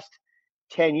the last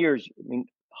 10 years. I mean,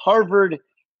 Harvard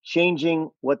changing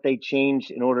what they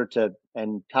changed in order to,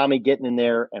 and Tommy getting in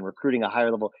there and recruiting a higher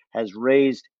level has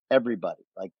raised everybody.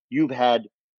 Like you had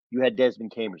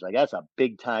Desmond Cambridge. Like that's a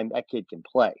big time. That kid can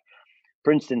play.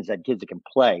 Princeton's had kids that can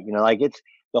play. Like it's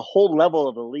the whole level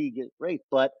of the league is great,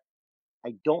 but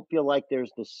I don't feel like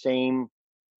there's the same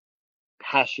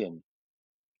passion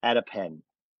at a Penn,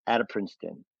 at a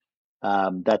Princeton,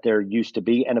 that there used to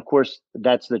be. And of course,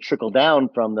 that's the trickle down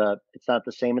from it's not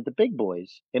the same at the big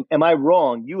boys. Am I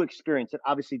wrong? You experienced it.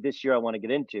 Obviously this year I want to get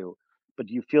into, but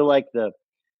do you feel like the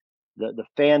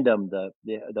fandom,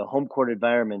 the home court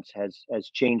environments has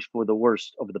changed for the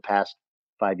worst over the past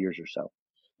 5 years or so?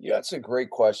 Yeah, that's a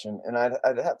great question, and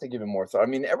I'd have to give it more thought. I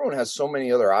mean, everyone has so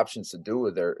many other options to do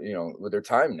with their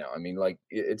time now. I mean, like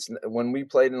it's when we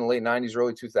played in the late '90s,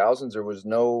 early 2000s, there was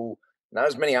not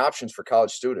as many options for college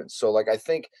students. So, like, I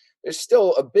think there's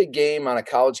still a big game on a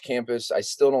college campus. I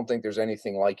still don't think there's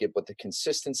anything like it, but the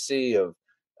consistency of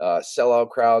sellout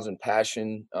crowds and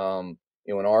passion, in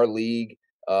our league,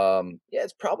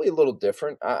 it's probably a little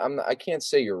different. I can't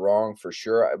say you're wrong for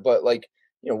sure, but like.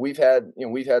 We've had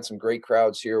some great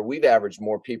crowds here. We've averaged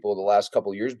more people the last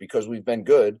couple of years because we've been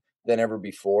good than ever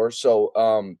before. So,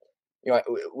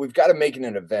 we've got to make it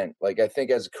an event. Like I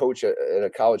think as a coach at a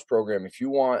college program, if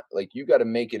you want, like you got to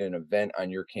make it an event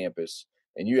on your campus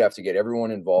and you have to get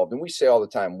everyone involved. And we say all the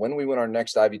time, when we win our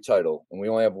next Ivy title, and we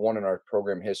only have one in our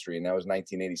program history, and that was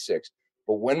 1986.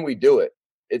 But when we do it,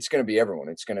 it's going to be everyone.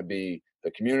 It's going to be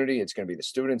the community. It's going to be the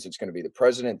students. It's going to be the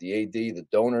president, the AD, the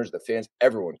donors, the fans,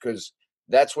 everyone, because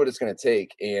that's what it's going to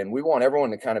take. And we want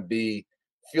everyone to kind of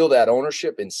feel that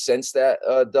ownership and sense that,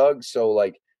 Doug. So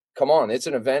like, come on, it's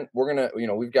an event. We're going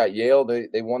to, we've got Yale.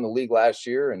 They won the league last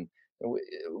year, and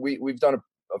we've done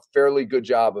a fairly good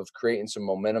job of creating some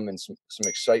momentum and some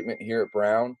excitement here at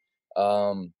Brown.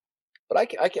 But I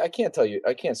can't tell you,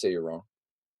 I can't say you're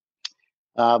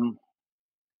wrong.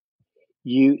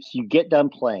 You get done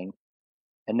playing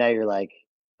and now you're like,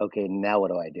 okay, now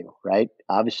what do I do? Right.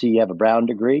 Obviously you have a Brown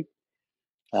degree.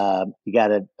 You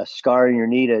got a scar in your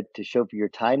knee to show for your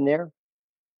time there.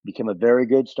 Became a very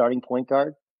good starting point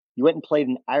guard. You went and played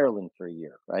in Ireland for a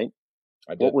year, right?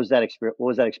 I did. What was that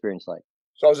experience like?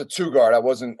 So I was a 2 guard. I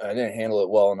didn't handle it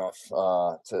well enough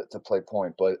to play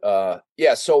point. But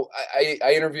so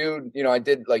I interviewed. I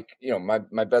did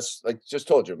my best. Like just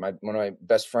told you, one of my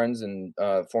best friends and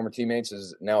former teammates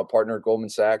is now a partner at Goldman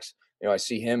Sachs. I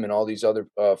see him and all these other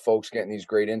folks getting these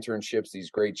great internships, these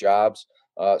great jobs.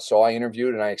 So I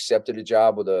interviewed and I accepted a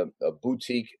job with a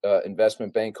boutique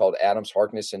investment bank called Adams,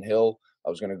 Harkness and Hill. I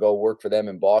was going to go work for them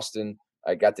in Boston.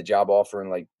 I got the job offer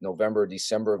in like November,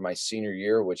 December of my senior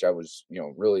year, which I was,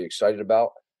 really excited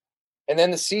about. And then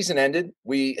the season ended.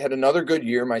 We had another good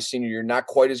year, my senior year, not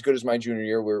quite as good as my junior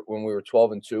year when we were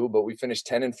 12-2, but we finished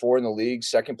 10-4 in the league,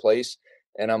 second place.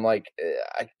 And I'm like,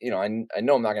 I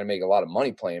know I'm not going to make a lot of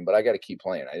money playing, but I got to keep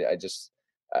playing.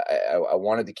 I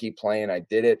wanted to keep playing. I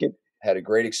did it. Had a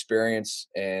great experience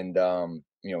and,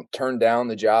 turned down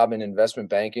the job in investment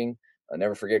banking. I'll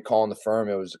never forget calling the firm.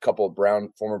 It was a couple of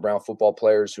former Brown football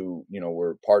players who,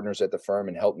 were partners at the firm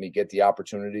and helped me get the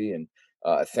opportunity. And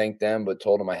I thanked them, but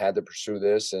told them I had to pursue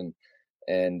this. And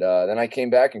then I came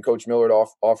back and Coach Millard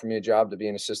offered me a job to be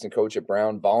an assistant coach at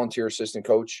Brown, volunteer assistant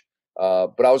coach.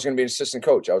 But I was going to be an assistant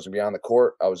coach. I was going to be on the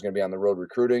court. I was going to be on the road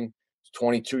recruiting.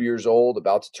 22 years old,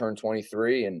 about to turn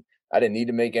 23. And I didn't need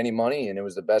to make any money. And it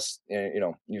was the best,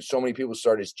 so many people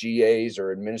start as GAs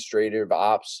or administrative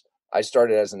ops. I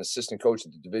started as an assistant coach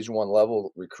at the Division I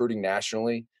level, recruiting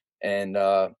nationally. And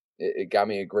it got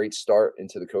me a great start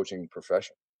into the coaching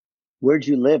profession. Where'd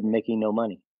you live making no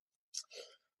money?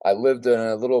 I lived in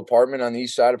a little apartment on the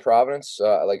east side of Providence,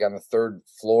 like on the 3rd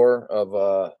floor of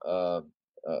a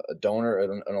donor at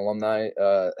an alumni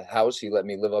house. He let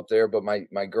me live up there, but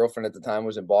my girlfriend at the time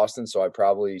was in Boston, so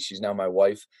she's now my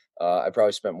wife. I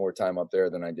probably spent more time up there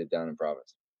than I did down in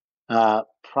Providence.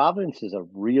 Providence is a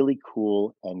really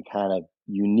cool and kind of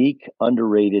unique,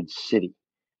 underrated city.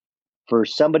 For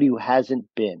somebody who hasn't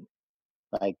been,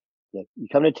 like, you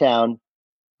come to town,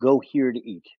 go here to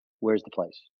eat. Where's the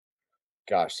place?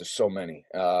 Gosh, there's so many.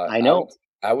 I know.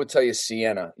 I would tell you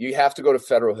Siena. You have to go to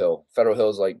Federal Hill. Federal Hill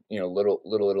is like,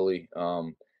 little Italy.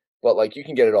 But like you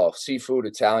can get it all. Seafood,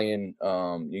 Italian,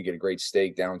 you get a great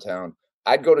steak downtown.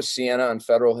 I'd go to Siena on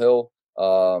Federal Hill.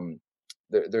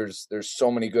 There's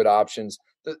so many good options.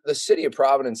 The city of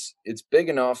Providence, it's big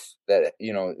enough that,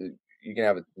 you can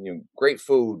have great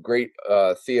food, great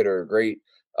theater, great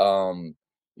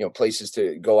places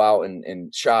to go out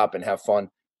and shop and have fun.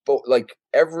 But like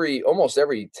almost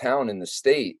every town in the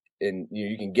state, and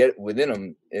you can get within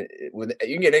them.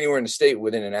 You can get anywhere in the state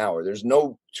within an hour. There's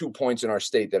no 2 points in our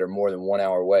state that are more than 1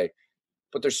 hour away.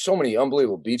 But there's so many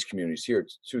unbelievable beach communities here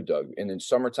too, Doug. And in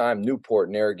summertime,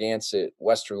 Newport, Narragansett,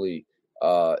 Westerly,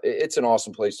 it's an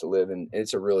awesome place to live, and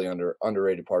it's a really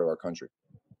underrated part of our country.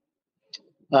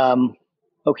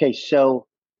 Okay, so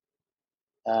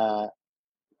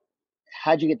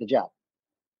how'd you get the job?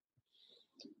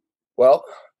 Well,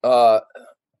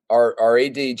 our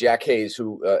AD, Jack Hayes,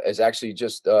 who has actually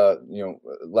just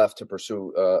left to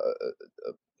pursue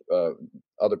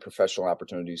other professional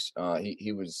opportunities.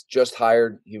 He was just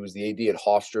hired. He was the AD at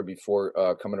Hofstra before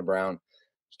coming to Brown.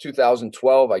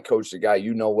 2012, I coached a guy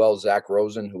well, Zach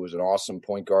Rosen, who was an awesome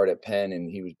point guard at Penn,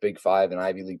 and he was Big Five and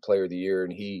Ivy League Player of the Year,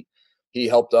 and he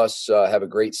helped us have a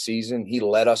great season. He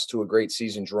led us to a great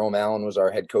season. Jerome Allen was our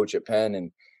head coach at Penn,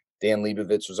 and Dan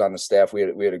Leibovitz was on the staff. We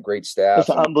had a great staff. It's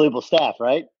an unbelievable staff,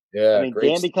 right? Yeah, I mean,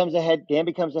 Dan becomes a head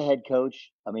coach.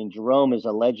 I mean, Jerome is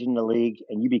a legend in the league,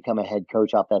 and you become a head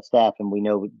coach off that staff. And we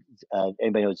know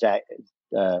anybody knows Zach.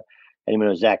 Anyone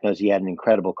knows Zach knows he had an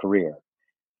incredible career.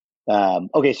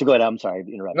 Okay, so go ahead. I'm sorry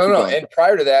to interrupt. No. And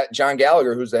prior to that, John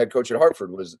Gallagher, who's the head coach at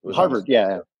Hartford, was Harvard.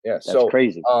 Yeah. That's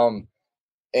crazy. So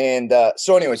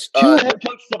anyways, two head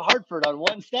coaches of Hartford on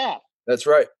one staff. That's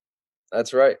right.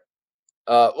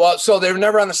 So they were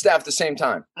never on the staff at the same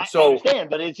time. I understand,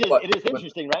 but it is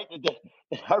interesting, right?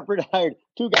 That Hartford hired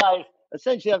two guys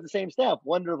essentially off the same staff,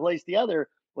 one to replace the other.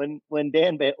 When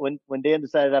Dan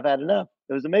decided I've had enough,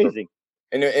 it was amazing.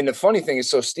 And the funny thing is,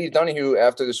 so Steve Donahue,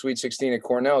 after the Sweet 16 at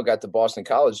Cornell, got the Boston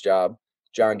College job.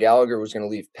 John Gallagher was going to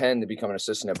leave Penn to become an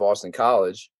assistant at Boston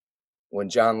College. When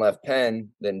John left Penn,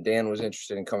 then Dan was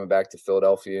interested in coming back to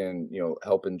Philadelphia and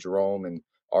helping Jerome and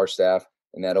our staff,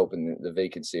 and that opened the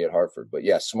vacancy at Hartford. But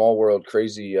yeah, small world,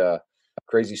 crazy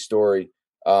story.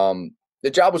 The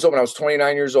job was open. I was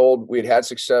 29 years old. We had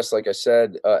success, like I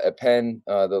said, at Penn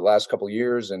the last couple of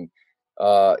years, and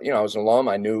I was an alum.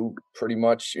 I knew pretty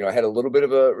much. I had a little bit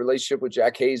of a relationship with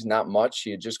Jack Hayes, not much.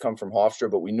 He had just come from Hofstra,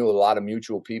 but we knew a lot of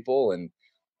mutual people, and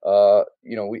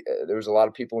there was a lot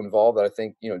of people involved that I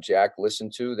think Jack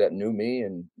listened to, that knew me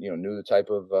and knew the type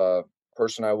of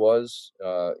person I was.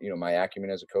 My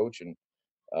acumen as a coach, and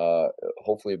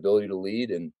hopefully ability to lead.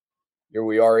 And here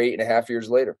we are 8.5 years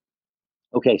later.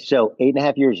 Okay, so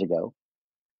 8.5 years ago,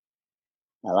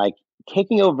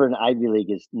 taking over an Ivy League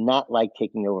is not like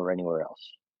taking over anywhere else,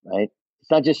 right?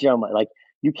 It's not just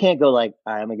you can't go all right,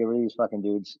 I'm gonna get rid of these fucking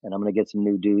dudes and I'm gonna get some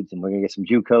new dudes and we're gonna get some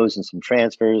JUCOs and some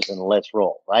transfers and let's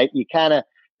roll, right? You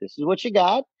this is what you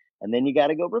got, and then you got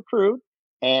to go recruit.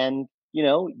 And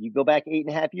you go back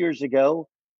 8.5 years ago,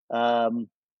 the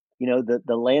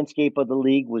landscape of the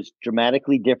league was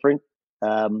dramatically different.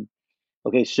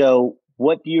 Okay, so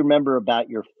what do you remember about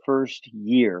your first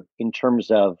year in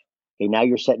terms of, okay, now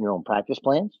you're setting your own practice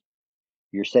plans,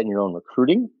 you're setting your own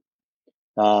recruiting,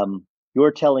 you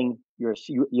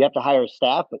have to hire a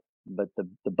staff, but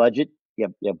the budget, you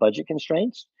have budget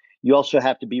constraints. You also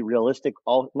have to be realistic,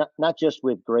 not just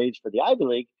with grades for the Ivy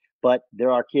League, but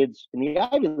there are kids in the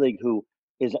Ivy League who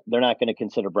they're not going to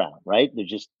consider Brown, right? They're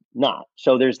just not.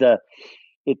 So it's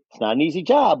not an easy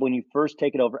job when you first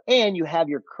take it over, and you have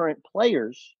your current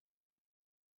players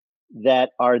that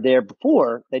are there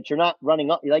before that you're not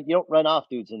running off. You don't run off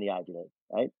dudes in the Ivy League,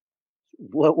 right?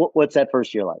 What's that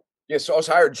first year like? Yeah, so I was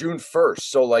hired June 1st.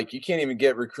 So you can't even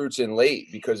get recruits in late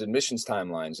because admissions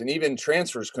timelines, and even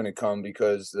transfers couldn't come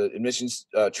because the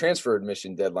transfer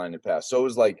admission deadline had passed. So it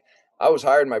was I was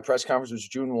hired. My press conference was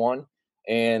June 1,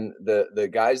 and the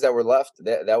guys that were left,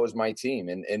 that was my team.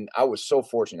 And I was so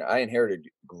fortunate. I inherited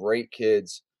great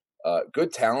kids,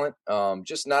 good talent,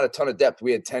 just not a ton of depth.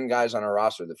 We had 10 guys on our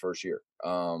roster the first year.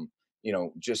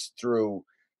 Just through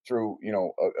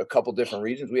a couple different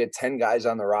regions, we had 10 guys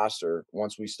on the roster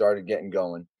once we started getting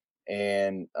going.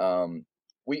 And I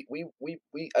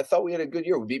thought we had a good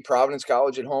year. We beat Providence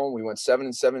College at home. We went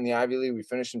 7-7 in the Ivy League. We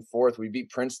finished in 4th. We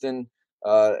beat Princeton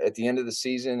at the end of the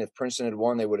season. If Princeton had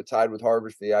won, they would have tied with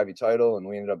Harvard for the Ivy title, and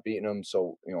we ended up beating them.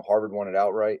 So Harvard won it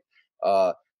outright.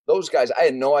 Those guys, I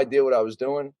had no idea what I was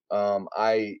doing.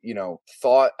 I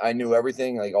thought I knew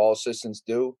everything, like all assistants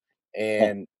do.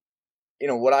 And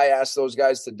what I asked those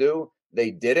guys to do,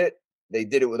 they did it. they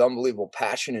did it with unbelievable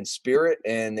passion and spirit,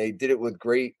 and they did it with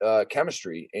great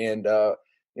chemistry. And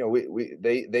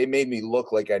they made me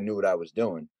look like I knew what I was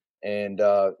doing. And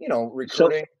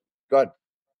recruiting. Go ahead.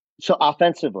 So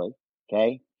offensively,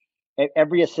 okay,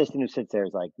 every assistant who sits there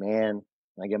is like, man,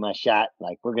 when I get my shot,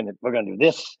 like we're gonna do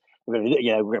this. We're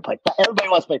gonna play. Everybody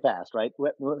wants to play fast, right?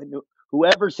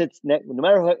 Whoever sits next, no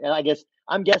matter who, and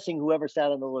I'm guessing whoever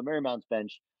sat on the little Marymount's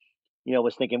bench,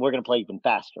 was thinking we're going to play even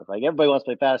faster. Like everybody wants to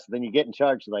play fast. Then you get in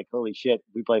charge, like, holy shit,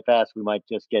 we play fast, we might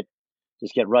just get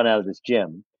run out of this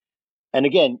gym. And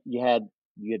again, you had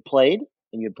played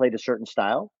and you had played a certain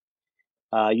style.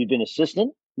 You'd been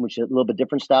assistant, which is a little bit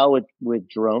different style with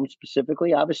Jerome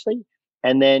specifically, obviously.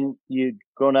 And then you'd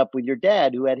grown up with your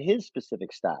dad who had his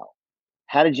specific style.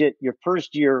 How did your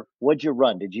first year, what'd you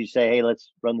run? Did you say, hey,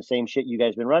 let's run the same shit you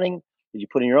guys been running? Did you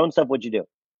put in your own stuff? What'd you do?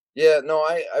 Yeah, no,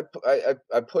 I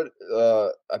put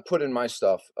in my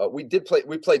stuff. We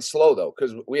played slow though,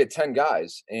 because we had 10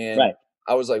 guys, and right.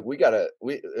 I was like,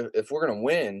 if we're gonna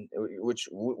win, which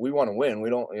we want to win, we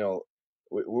don't,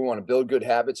 we want to build good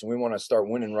habits and we want to start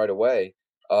winning right away.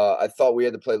 I thought we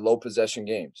had to play low possession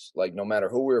games, like no matter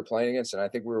who we were playing against, and I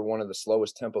think we were one of the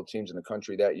slowest tempo teams in the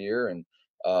country that year, and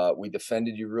we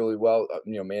defended you really well,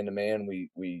 man to man. We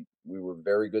were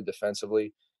very good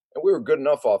defensively. And we were good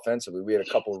enough offensively. We had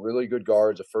a couple of really good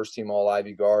guards, a first-team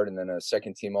All-Ivy guard, and then a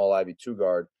second-team All-Ivy 2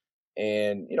 guard.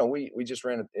 And, we just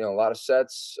ran a lot of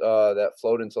sets that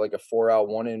flowed into like a 4-out,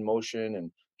 1-in motion,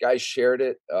 and guys shared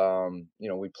it.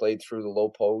 We played through the low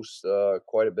post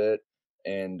quite a bit.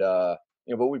 And,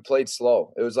 but we played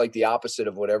slow. It was like the opposite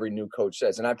of what every new coach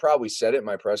says. And I probably said it in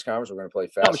my press conference, we're going to play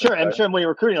fast. I'm sure when you're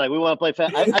recruiting, like, we want to play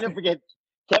fast. I never forget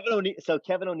Kevin O'Neill. So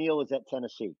Kevin O'Neill was at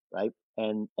Tennessee, right?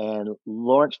 And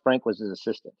Lawrence Frank was his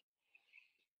assistant.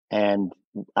 And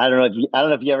I don't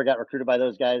know if you ever got recruited by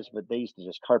those guys, but they used to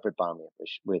just carpet bomb me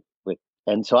with.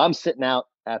 And so I'm sitting out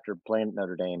after playing at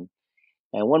Notre Dame,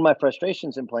 and one of my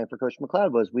frustrations in playing for Coach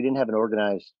McLeod was we didn't have an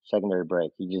organized secondary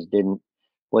break. He just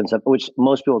wasn't something which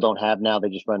most people don't have now. They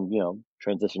just run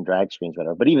transition drag screens,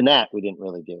 whatever. But even that we didn't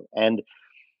really do. And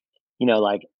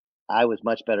like I was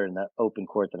much better in the open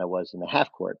court than I was in the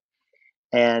half court.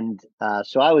 And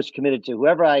so I was committed to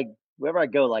wherever I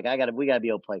go, like we gotta be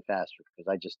able to play faster,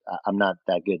 because I'm not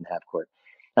that good in half court.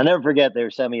 I'll never forget they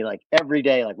were sending me like every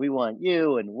day, like, we want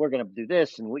you and we're gonna do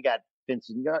this, and we got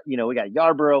Vincent, we got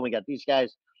Yarborough, we got these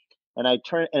guys. And I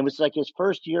turned, and it was like his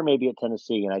first year maybe at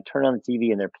Tennessee, and I turned on the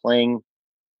TV and they're playing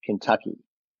Kentucky,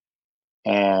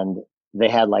 and they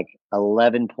had like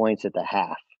 11 points at the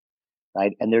half,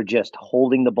 right? And they're just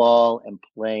holding the ball and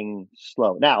playing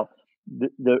slow. Now,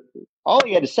 all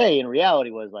he had to say in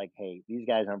reality was like, hey, these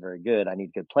guys aren't very good. I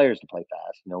need good players to play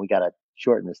fast. We got to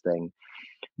shorten this thing.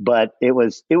 But it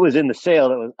was in the sale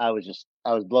that I was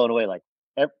blown away. Like,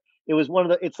 it was one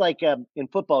of the, it's like in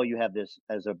football, you have this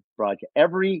as a broadcast.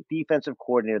 Every defensive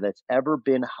coordinator that's ever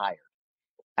been hired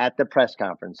at the press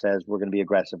conference says, we're going to be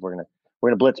aggressive. We're going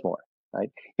to blitz more, right?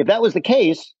 If that was the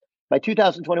case by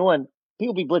 2021,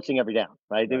 people be blitzing every down,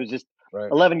 right? There was just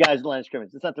 11 guys in the line of scrimmage.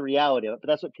 It's not the reality of it, but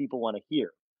that's what people want to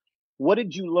hear. What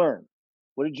did you learn?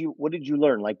 What did you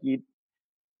learn? Like, you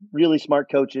really smart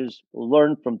coaches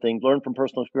learn from things, learn from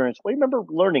personal experience. What do you remember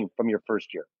learning from your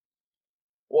first year?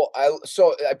 Well, I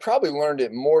probably learned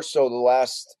it more so the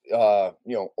last,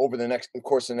 over the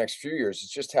course of the next few years.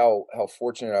 It's just how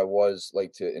fortunate I was,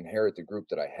 like, to inherit the group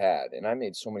that I had. And I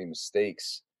made so many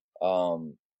mistakes, as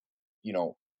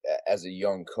a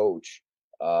young coach.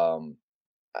 I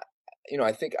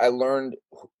think I learned,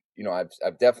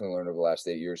 I've definitely learned over the last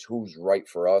 8 years who's right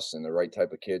for us and the right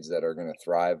type of kids that are going to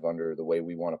thrive under the way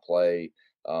we want to play.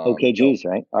 OKGs,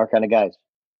 right? Our kind of guys.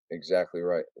 Exactly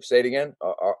right. Say it again.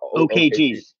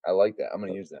 OKGs. I like that. I'm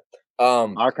going to use that.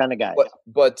 Our kind of guys.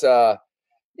 But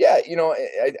yeah,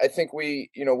 I think we've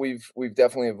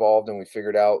definitely evolved, and we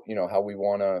figured out, how we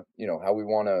want to,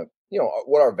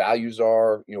 what our values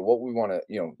are, what we want to,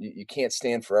 you can't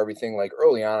stand for everything. Like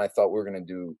early on, I thought we were going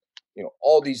to do,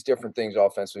 all these different things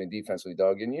offensively and defensively,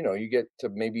 Doug. And, you get to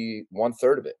maybe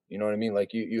 1/3 of it. You know what I mean?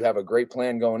 Like you have a great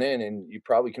plan going in, and you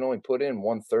probably can only put in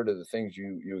 1/3 of the things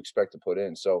you expect to put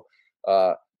in. So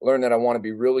learn that I want to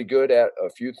be really good at a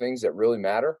few things that really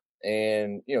matter.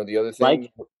 And, the other thing,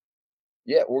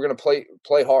 we're going to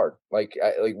play hard. Like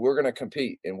we're going to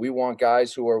compete, and we want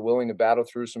guys who are willing to battle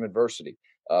through some adversity.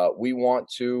 We want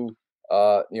to,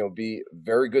 be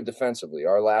very good defensively.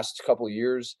 Our last couple of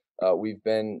years, we've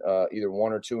been either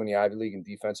 1 or 2 in the Ivy League in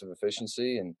defensive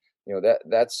efficiency. And,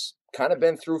 that's kind of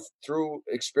been through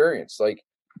experience. Like,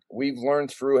 we've learned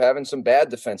through having some bad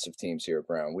defensive teams here at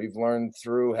Brown. We've learned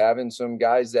through having some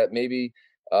guys that maybe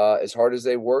as hard as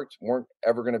they worked, weren't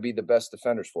ever going to be the best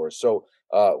defenders for us. So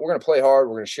we're going to play hard.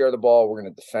 We're going to share the ball. We're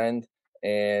going to defend.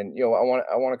 And, I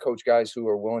want to coach guys who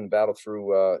are willing to battle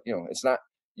through, it's not,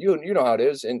 you know how it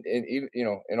is in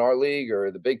our league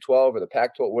or the Big 12 or the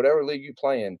Pac-12, whatever league you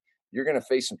play in, you're going to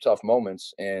face some tough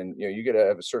moments, and, you got to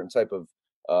have a certain type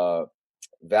of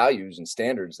values and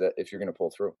standards that if you're going to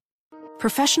pull through.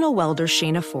 Professional welder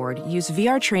Shayna Ford used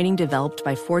VR training developed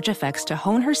by ForgeFX to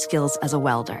hone her skills as a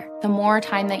welder. The more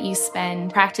time that you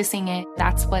spend practicing it,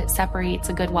 that's what separates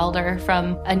a good welder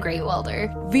from a great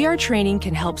welder. VR training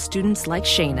can help students like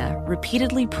Shayna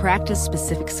repeatedly practice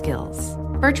specific skills.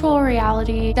 Virtual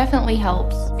reality definitely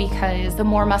helps because the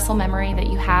more muscle memory that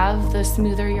you have, the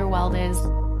smoother your weld is.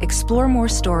 Explore more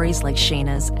stories like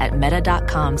Shayna's at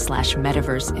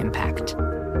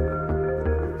meta.com/metaverseimpact.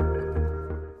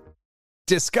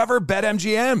 Discover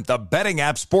BetMGM, the betting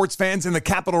app sports fans in the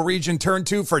capital region turn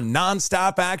to for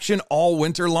nonstop action all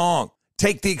winter long.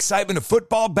 Take the excitement of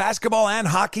football, basketball, and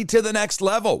hockey to the next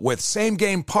level with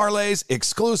same-game parlays,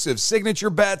 exclusive signature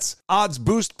bets, odds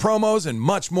boost promos, and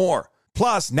much more.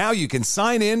 Plus, now you can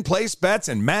sign in, place bets,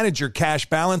 and manage your cash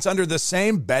balance under the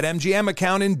same BetMGM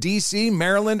account in D.C.,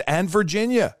 Maryland, and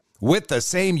Virginia. With the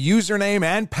same username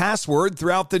and password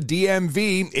throughout the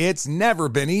DMV, it's never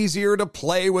been easier to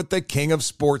play with the king of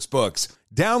sportsbooks.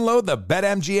 Download the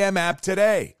BetMGM app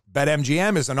today.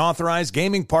 BetMGM is an authorized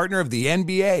gaming partner of the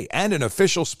NBA and an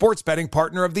official sports betting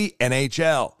partner of the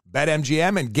NHL.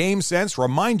 BetMGM and GameSense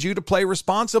remind you to play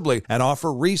responsibly and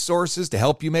offer resources to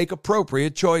help you make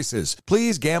appropriate choices.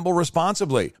 Please gamble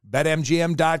responsibly.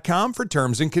 BetMGM.com for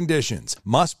terms and conditions.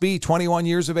 Must be 21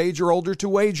 years of age or older to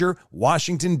wager.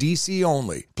 Washington, D.C.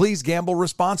 only. Please gamble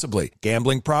responsibly.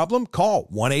 Gambling problem? Call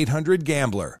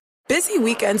 1-800-GAMBLER. Busy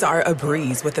weekends are a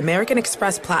breeze with American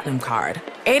Express Platinum Card.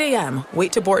 8 a.m.,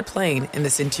 wait to board plane in the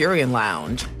Centurion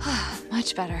Lounge.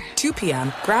 Much better. 2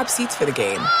 p.m., grab seats for the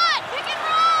game.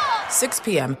 6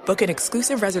 p.m., book an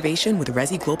exclusive reservation with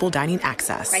Resi Global Dining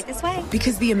Access. Right this way.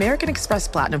 Because the American Express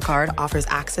Platinum Card offers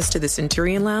access to the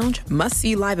Centurion Lounge,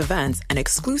 must-see live events, and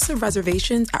exclusive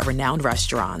reservations at renowned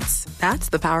restaurants. That's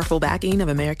the powerful backing of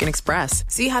American Express.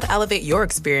 See how to elevate your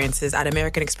experiences at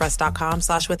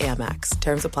americanexpress.com/withAmex.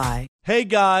 Terms apply. Hey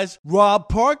guys, Rob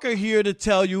Parker here to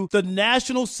tell you the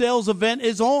national sales event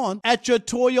is on at your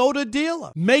Toyota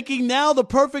dealer, making now the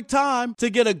perfect time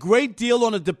to get a great deal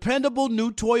on a dependable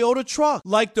new Toyota truck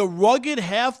like the rugged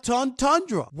half-ton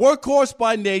Tundra. Workhorse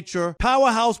by nature,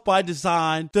 powerhouse by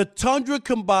design, the Tundra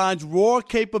combines raw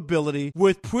capability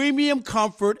with premium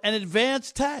comfort and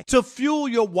advanced tech to fuel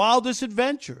your wildest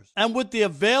adventures. And with the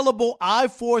available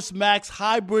iForce Max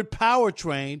hybrid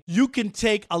powertrain, you can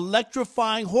take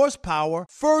electrifying horsepower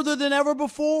further than ever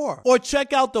before. Or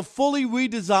check out the fully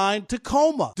redesigned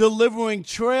Tacoma, delivering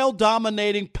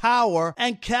trail-dominating power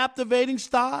and captivating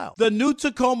style. The new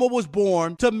Tacoma was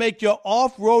born to make your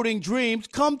off-roading dreams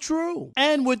come true.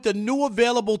 And with the new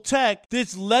available tech,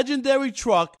 this legendary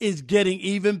truck is getting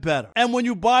even better. And when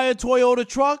you buy a Toyota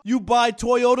truck, you buy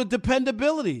Toyota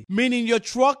dependability, meaning your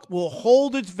truck will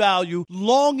hold its value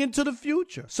long into the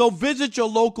future. So visit your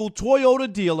local Toyota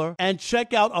dealer and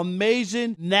check out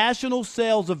amazing national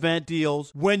sales event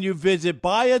deals when you visit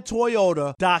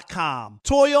buyatoyota.com.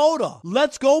 Toyota,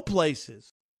 let's go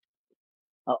places.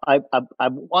 I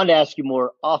want to ask you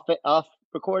more off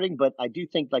recording, but I do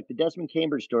think like the Desmond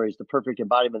Cambridge story is the perfect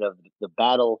embodiment of the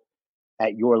battle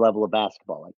at your level of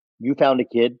basketball. Like you found a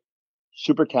kid,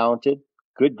 super talented,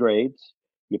 good grades.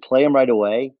 You play him right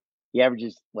away. He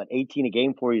averages 18 a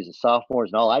game for you as a sophomore,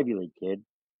 as an all Ivy League kid.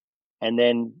 And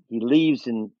then he leaves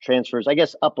and transfers, I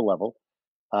guess, up a level.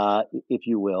 If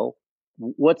you will.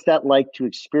 What's that like to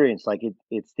experience? Like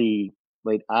it's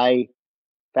I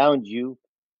found you,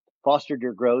 fostered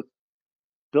your growth,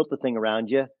 built the thing around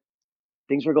you.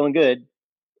 Things were going good,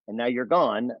 and now you're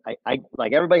gone. I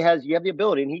like everybody you have the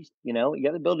ability, and you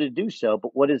have the ability to do so.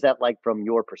 But what is that like from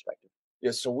your perspective?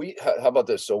 Yeah. So how about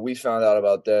this? So we found out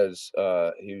about Des.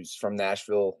 He was from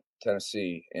Nashville,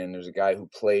 Tennessee, and there's a guy who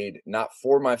played not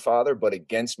for my father, but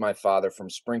against my father from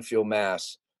Springfield,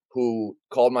 Mass., who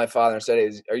called my father and said,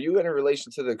 hey, are you in a relation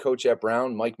to the coach at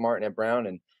Brown, Mike Martin at Brown?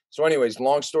 And so anyways,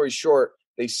 long story short,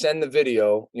 they send the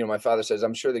video. My father says,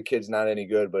 I'm sure the kid's not any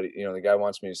good, but, the guy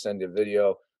wants me to send a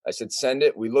video. I said, send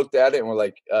it. We looked at it and we're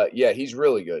like, yeah, he's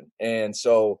really good. And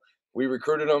so we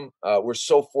recruited him. We're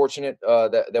so fortunate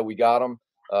that we got him.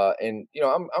 And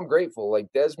I'm grateful.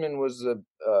 Like Desmond was a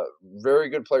very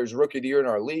good player. His rookie year in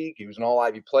our league. He was an all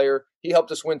Ivy player. He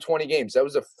helped us win 20 games. That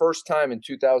was the first time in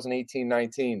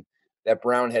 2018-19 that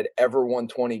Brown had ever won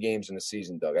 20 games in a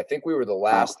season, Doug. I think we were the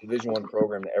last Division I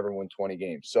program to ever win 20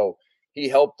 games. So he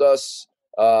helped us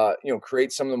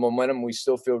create some of the momentum we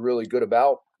still feel really good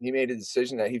about. He made a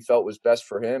decision that he felt was best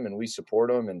for him, and we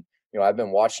support him. And, I've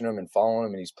been watching him and following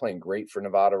him, and he's playing great for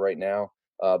Nevada right now.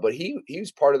 But he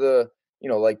was part of the,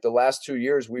 like the last 2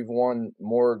 years, we've won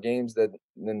more games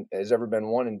than has ever been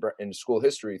won in school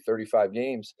history, 35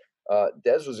 games.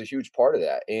 Des was a huge part of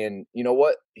that. And you know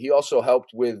what? He also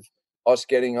helped with us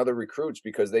getting other recruits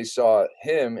because they saw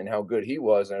him and how good he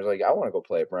was. And I was like, I want to go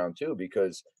play at Brown too,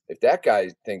 because if that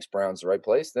guy thinks Brown's the right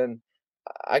place, then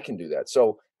I can do that.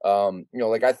 So,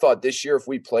 I thought this year, if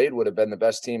we played, would have been the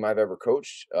best team I've ever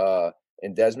coached.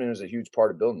 And Desmond was a huge part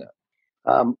of building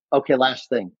that. Okay, last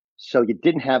thing. So you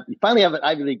finally have an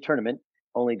Ivy League tournament,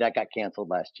 only that got canceled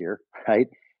last year, right?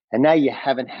 And now you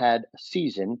haven't had a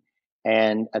season.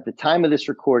 And at the time of this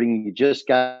recording, you just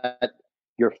got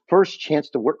your first chance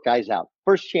to work guys out.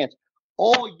 First chance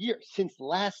all year since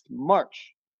last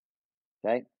March.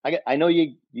 Okay. I know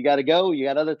you got to go. You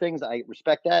got other things. I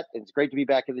respect that. It's great to be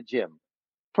back in the gym.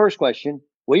 First question,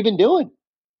 what have you been doing?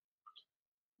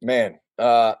 Man,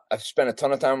 I've spent a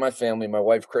ton of time with my family. My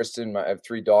wife, Kristen, I have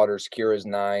 3 daughters. Kira's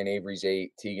 9, Avery's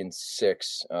 8, Tegan's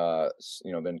 6.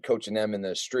 Been coaching them in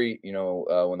the street,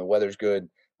 when the weather's good.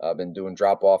 I've been doing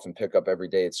drop off and pick up every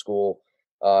day at school.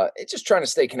 It's just trying to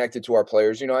stay connected to our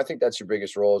players. I think that's your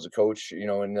biggest role as a coach,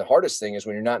 and the hardest thing is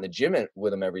when you're not in the gym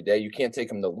with them every day, you can't take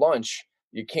them to lunch.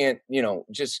 You can't,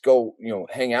 just go,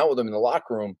 hang out with them in the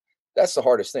locker room. That's the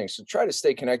hardest thing. So try to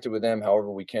stay connected with them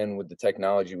however we can with the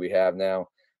technology we have now.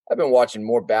 I've been watching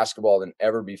more basketball than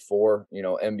ever before,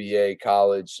 NBA,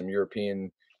 college, some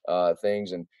European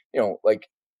things. And,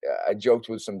 I joked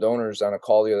with some donors on a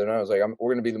call the other night. I was like,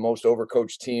 we're going to be the most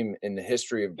overcoached team in the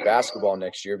history of basketball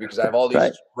next year because I have all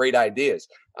these great ideas.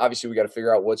 Obviously, we got to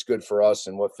figure out what's good for us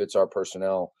and what fits our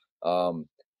personnel.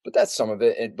 But that's some of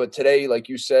it. But today, like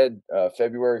you said,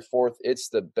 February 4th, it's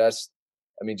the best.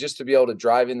 I mean, just to be able to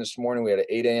drive in this morning, we had an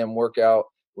 8 a.m. workout.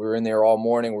 We were in there all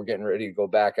morning. We're getting ready to go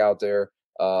back out there.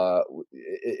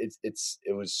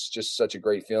 It was just such a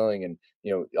great feeling. And,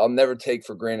 I'll never take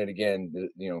for granted again,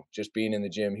 just being in the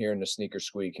gym, hearing the sneaker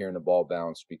squeak, hearing the ball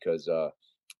bounce, because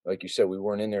like you said, we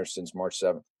weren't in there since March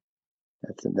 7th.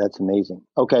 That's amazing.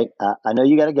 Okay. I know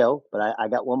you got to go, but I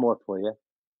got one more for you.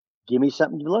 Give me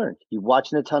something you learned. You're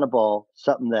watching a ton of ball,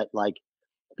 something that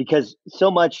because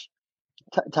so much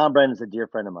Tom Brennan's a dear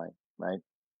friend of mine, right?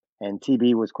 And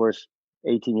TB was, of course,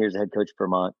 18 years head coach for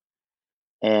Vermont.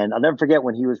 And I'll never forget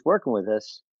when he was working with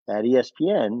us at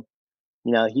ESPN,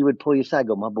 he would pull you aside,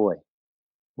 go, my boy,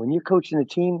 when you're coaching a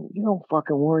team, you don't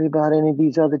fucking worry about any of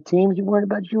these other teams. You worry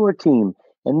about your team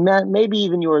and maybe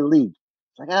even your league.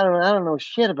 It's like, I don't know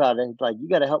shit about it. It's like, you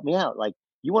got to help me out. Like,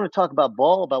 you want to talk about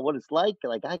ball, about what it's like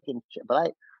I can,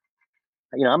 but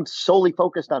I'm solely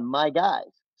focused on my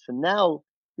guys. So now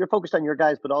you're focused on your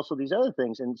guys, but also these other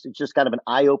things. And it's just kind of an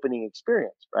eye-opening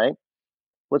experience, right?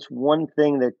 What's one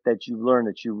thing that you learned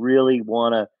that you really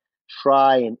want to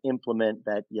try and implement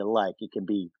that you like? It can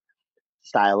be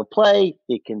style of play.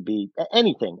 It can be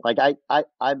anything. Like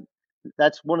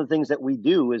that's one of the things that we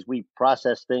do is we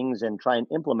process things and try and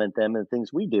implement them and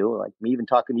things we do. Like me even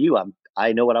talking to you,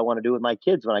 I know what I want to do with my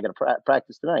kids when I got to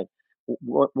practice tonight.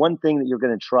 One thing that you're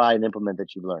going to try and implement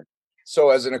that you've learned. So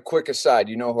as a quick aside,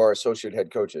 who our associate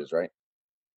head coach is, right?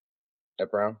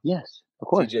 At Brown? Yes, of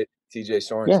course. TJ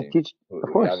Sorensen. Yeah,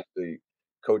 of course. Obviously,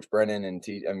 Coach Brennan and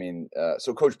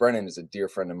so Coach Brennan is a dear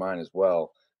friend of mine as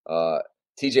well.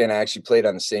 TJ and I actually played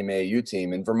on the same AAU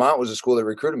team, and Vermont was a school that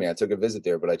recruited me. I took a visit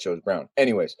there, but I chose Brown.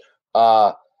 Anyways,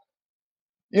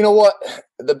 you know what?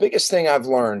 The biggest thing I've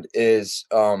learned is,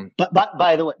 But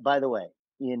by the way,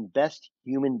 in best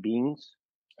human beings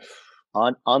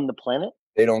on the planet,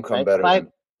 they don't come better.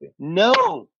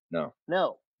 No.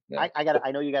 Yeah.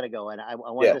 I know you got to go, and I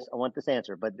want this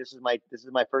answer, but this is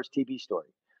my first TV story.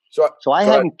 So I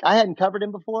hadn't covered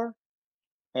him before,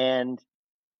 and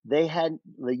they had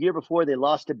the year before they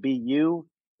lost to BU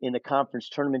in the conference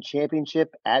tournament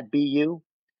championship at BU.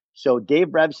 So Dave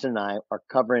Revson and I are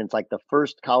covering, it's like the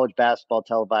first college basketball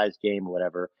televised game or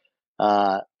whatever.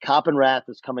 Coppenrath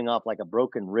is coming off like a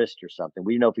broken wrist or something.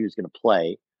 We didn't know if he was going to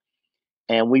play,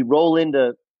 and we roll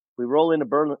into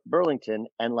Burlington,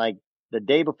 and like the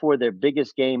day before their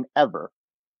biggest game ever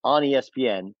on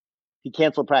ESPN, he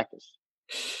canceled practice.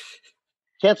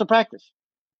 No practice.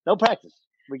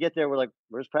 We get there, we're like,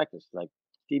 where's practice? Like,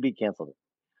 DB canceled it.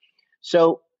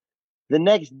 So the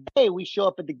next day we show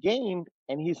up at the game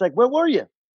and he's like, where were you?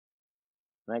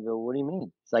 And I go, what do you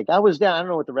mean? It's like, I was down. I don't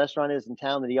know what the restaurant is in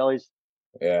town that he always.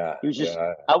 Yeah. He was just.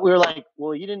 We were like,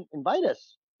 well, you didn't invite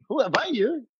us. Who invite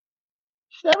you?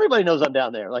 Everybody knows I'm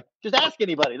down there. Like, just ask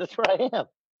anybody. That's where I am.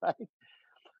 Right.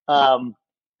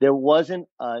 There wasn't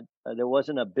a there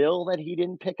wasn't a bill that he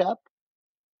didn't pick up.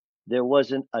 There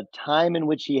wasn't a time in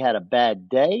which he had a bad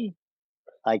day.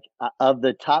 Like, of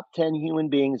the top 10 human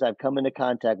beings I've come into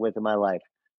contact with in my life,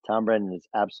 Tom Brennan is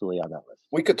absolutely on that list.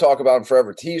 We could talk about him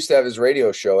forever. He used to have his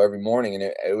radio show every morning, and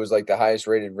it was like the highest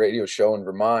rated radio show in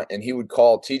Vermont. And he would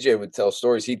call, TJ would tell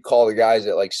stories. He'd call the guys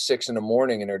at like 6 a.m.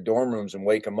 in their dorm rooms and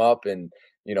wake them up and,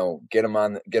 get them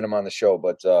on the show.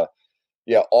 But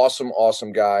yeah,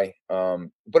 awesome guy.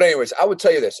 But anyways, I would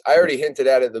tell you this. I already hinted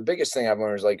at it. The biggest thing I've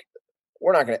learned is like,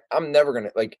 I'm never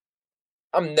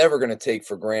going to take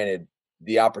for granted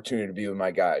the opportunity to be with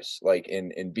my guys, like,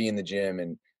 and be in the gym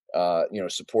and,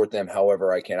 support them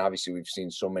however I can. Obviously, we've seen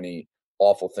so many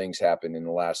awful things happen in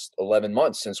the last 11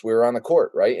 months since we were on the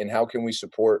court, right? And how can we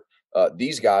support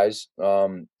these guys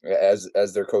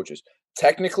as their coaches?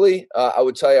 Technically, I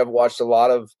would tell you I've watched a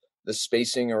lot of the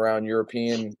spacing around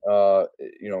European,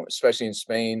 especially in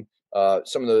Spain,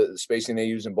 some of the spacing they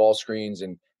use in ball screens.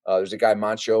 And there's a guy,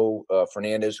 Mancho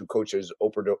Fernandez, who coaches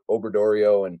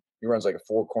Obradorio, and he runs like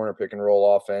a 4-corner pick and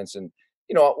roll offense. And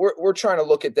we're trying to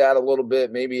look at that a little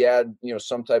bit, maybe add,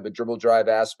 some type of dribble drive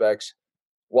aspects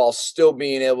while still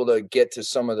being able to get to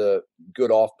some of the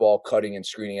good off-ball cutting and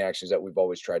screening actions that we've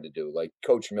always tried to do. Like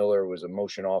Coach Miller was a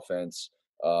motion offense,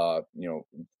 type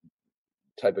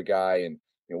of guy. And,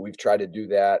 we've tried to do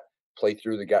that, play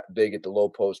through the big at the low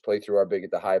post, play through our big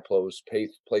at the high post, play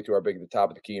through our big at the top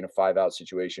of the key in a 5-out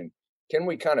situation. Can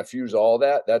we kind of fuse all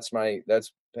that? That's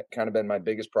kind of been my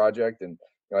biggest project. And,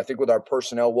 I think with our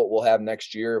personnel, what we'll have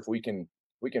next year, if we can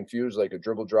fuse like a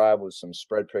dribble drive with some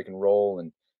spread pick and roll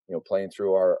and, playing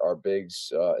through our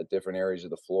bigs at different areas of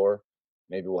the floor,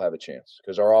 maybe we'll have a chance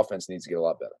because our offense needs to get a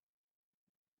lot better.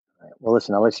 All right. Well,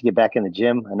 listen, I'll let you get back in the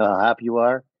gym. I know how happy you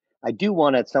are. I do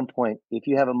want at some point, if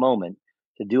you have a moment,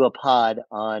 to do a pod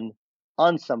on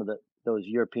some of those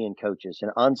European coaches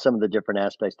and on some of the different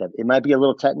aspects of it. It might be a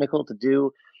little technical to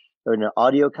do in an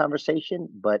audio conversation,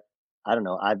 but I don't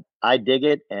know. I dig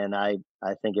it, and I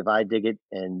think if I dig it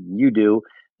and you do,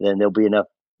 then there'll be enough.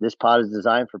 This pod is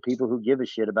designed for people who give a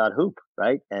shit about hoop,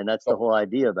 right? And that's the whole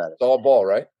idea about it. It's all ball,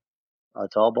 right?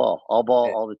 It's all ball, all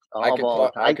the time.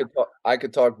 I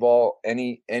could talk ball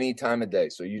any time of day.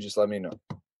 So you just let me know.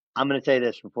 I'm going to tell you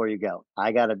this before you go.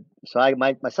 My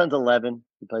son's 11.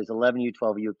 He plays 11U,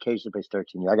 12U, occasionally plays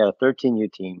 13U. I got a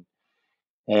 13U team,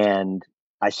 and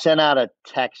I sent out a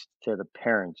text to the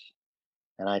parents.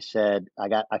 And I said,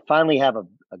 I finally have a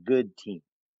good team.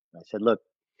 I said, look,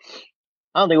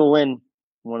 I don't think we'll win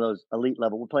one of those elite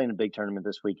level. We're playing a big tournament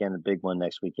this weekend, a big one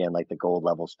next weekend, like the gold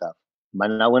level stuff. Might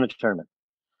not win a tournament.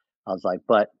 I was like,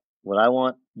 but what I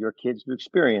want your kids to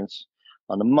experience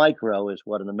on the micro is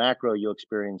what in the macro you'll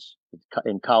experience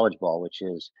in college ball, which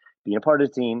is being a part of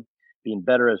the team, being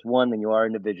better as one than you are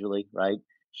individually, right?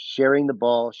 Sharing the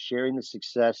ball, sharing the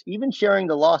success, even sharing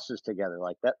the losses together,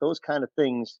 like that. Those kind of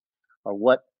things are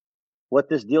what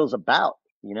this deal's about,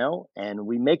 and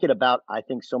we make it about, I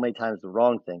think, so many times the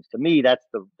wrong things. To me, that's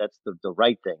the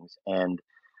right things. And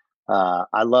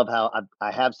I love how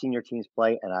I have seen your teams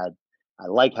play, and I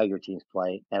like how your teams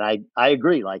play. And I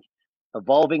agree, like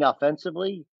evolving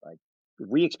offensively, like if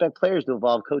we expect players to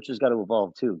evolve, coaches got to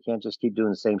evolve too. You can't just keep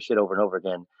doing the same shit over and over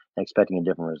again and expecting a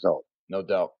different result. No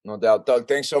doubt. Doug,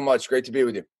 thanks so much. Great to be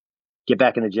with you. Get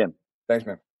back in the gym. Thanks,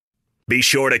 man. Be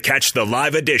sure to catch the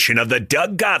live edition of the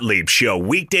Doug Gottlieb Show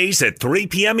weekdays at 3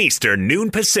 p.m. Eastern,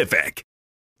 noon Pacific.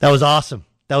 That was awesome.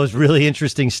 That was really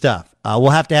interesting stuff. We'll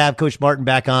have to have Coach Martin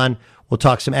back on. We'll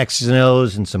talk some X's and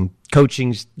O's and some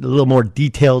coaching, a little more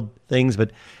detailed things,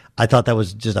 but I thought that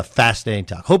was just a fascinating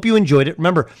talk. Hope you enjoyed it.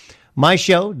 Remember, my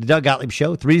show, the Doug Gottlieb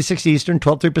Show, 3 to 6 Eastern,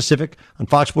 12 to 3 Pacific on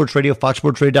Fox Sports Radio,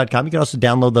 foxsportsradio.com. You can also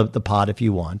download the pod if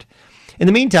you want. In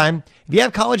the meantime, if you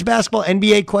have college basketball,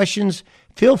 NBA questions,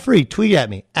 feel free, tweet at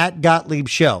me, at Gottlieb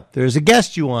Show. There's a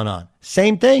guest you want on.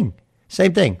 Same thing.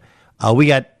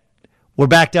 We're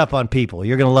backed up on people.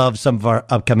 You're going to love some of our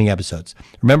upcoming episodes.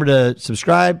 Remember to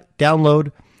subscribe,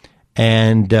 download,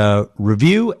 and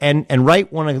review, and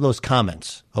write one of those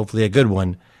comments. Hopefully a good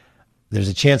one. There's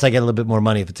a chance I get a little bit more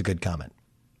money if it's a good comment.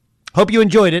 Hope you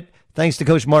enjoyed it. Thanks to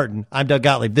Coach Martin. I'm Doug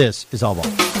Gottlieb. This is All Ball.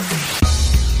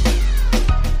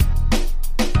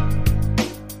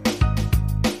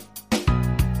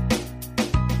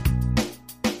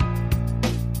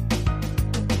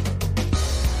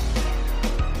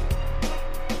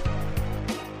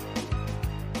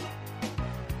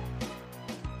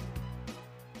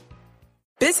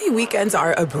 Busy weekends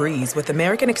are a breeze with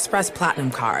American Express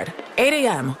Platinum Card. 8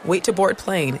 a.m., wait to board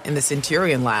plane in the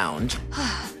Centurion Lounge.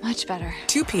 Much better.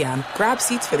 2 p.m., grab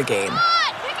seats for the game.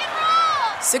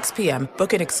 6 p.m.,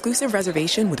 book an exclusive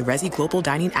reservation with Resi Global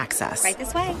Dining Access. Right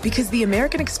this way. Because the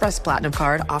American Express Platinum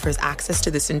Card offers access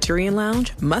to the Centurion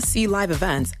Lounge, must-see live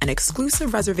events, and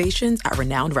exclusive reservations at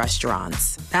renowned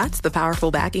restaurants. That's the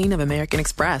powerful backing of American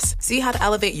Express. See how to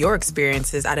elevate your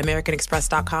experiences at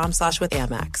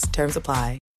americanexpress.com/withAmex. Terms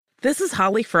apply. This is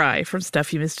Holly Fry from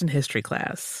Stuff You Missed in History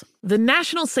class. The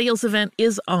national sales event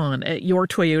is on at your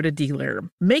Toyota dealer,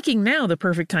 making now the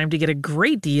perfect time to get a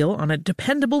great deal on a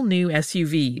dependable new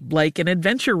SUV, like an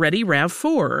adventure-ready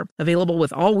RAV4. Available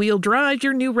with all-wheel drive,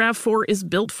 your new RAV4 is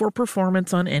built for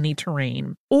performance on any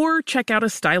terrain. Or check out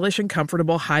a stylish and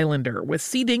comfortable Highlander with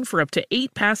seating for up to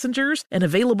 8 passengers and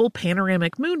available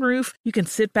panoramic moonroof. You can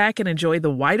sit back and enjoy the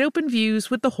wide-open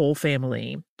views with the whole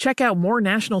family. Check out more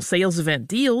national sales event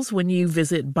deals when you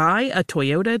visit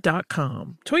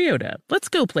buyatoyota.com. Toyota, let's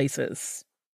go places.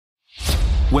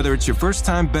 Whether it's your first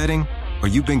time betting or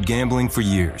you've been gambling for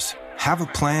years, have a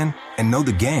plan and know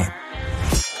the game.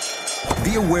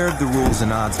 Be aware of the rules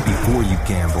and odds before you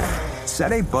gamble.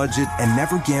 Set a budget and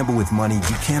never gamble with money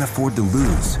you can't afford to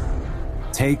lose.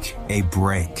 Take a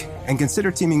break and consider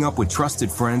teaming up with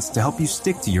trusted friends to help you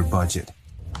stick to your budget.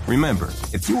 Remember,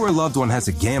 if you or a loved one has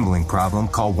a gambling problem,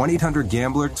 call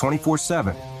 1-800-GAMBLER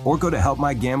 24/7 or go to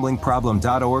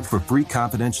helpmygamblingproblem.org for free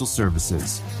confidential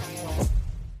services.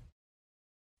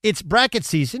 It's bracket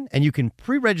season, and you can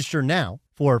pre-register now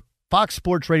for Fox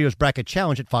Sports Radio's Bracket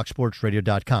Challenge at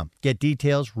foxsportsradio.com. Get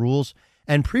details, rules,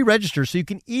 and pre-register so you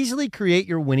can easily create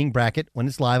your winning bracket when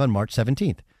it's live on March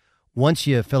 17th. Once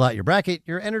you fill out your bracket,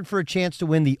 you're entered for a chance to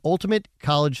win the ultimate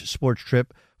college sports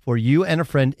trip for you and a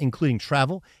friend, including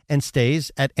travel and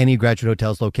stays at any Graduate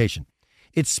Hotels location.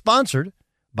 It's sponsored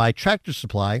by Tractor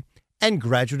Supply and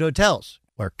Graduate Hotels,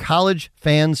 where college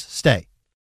fans stay.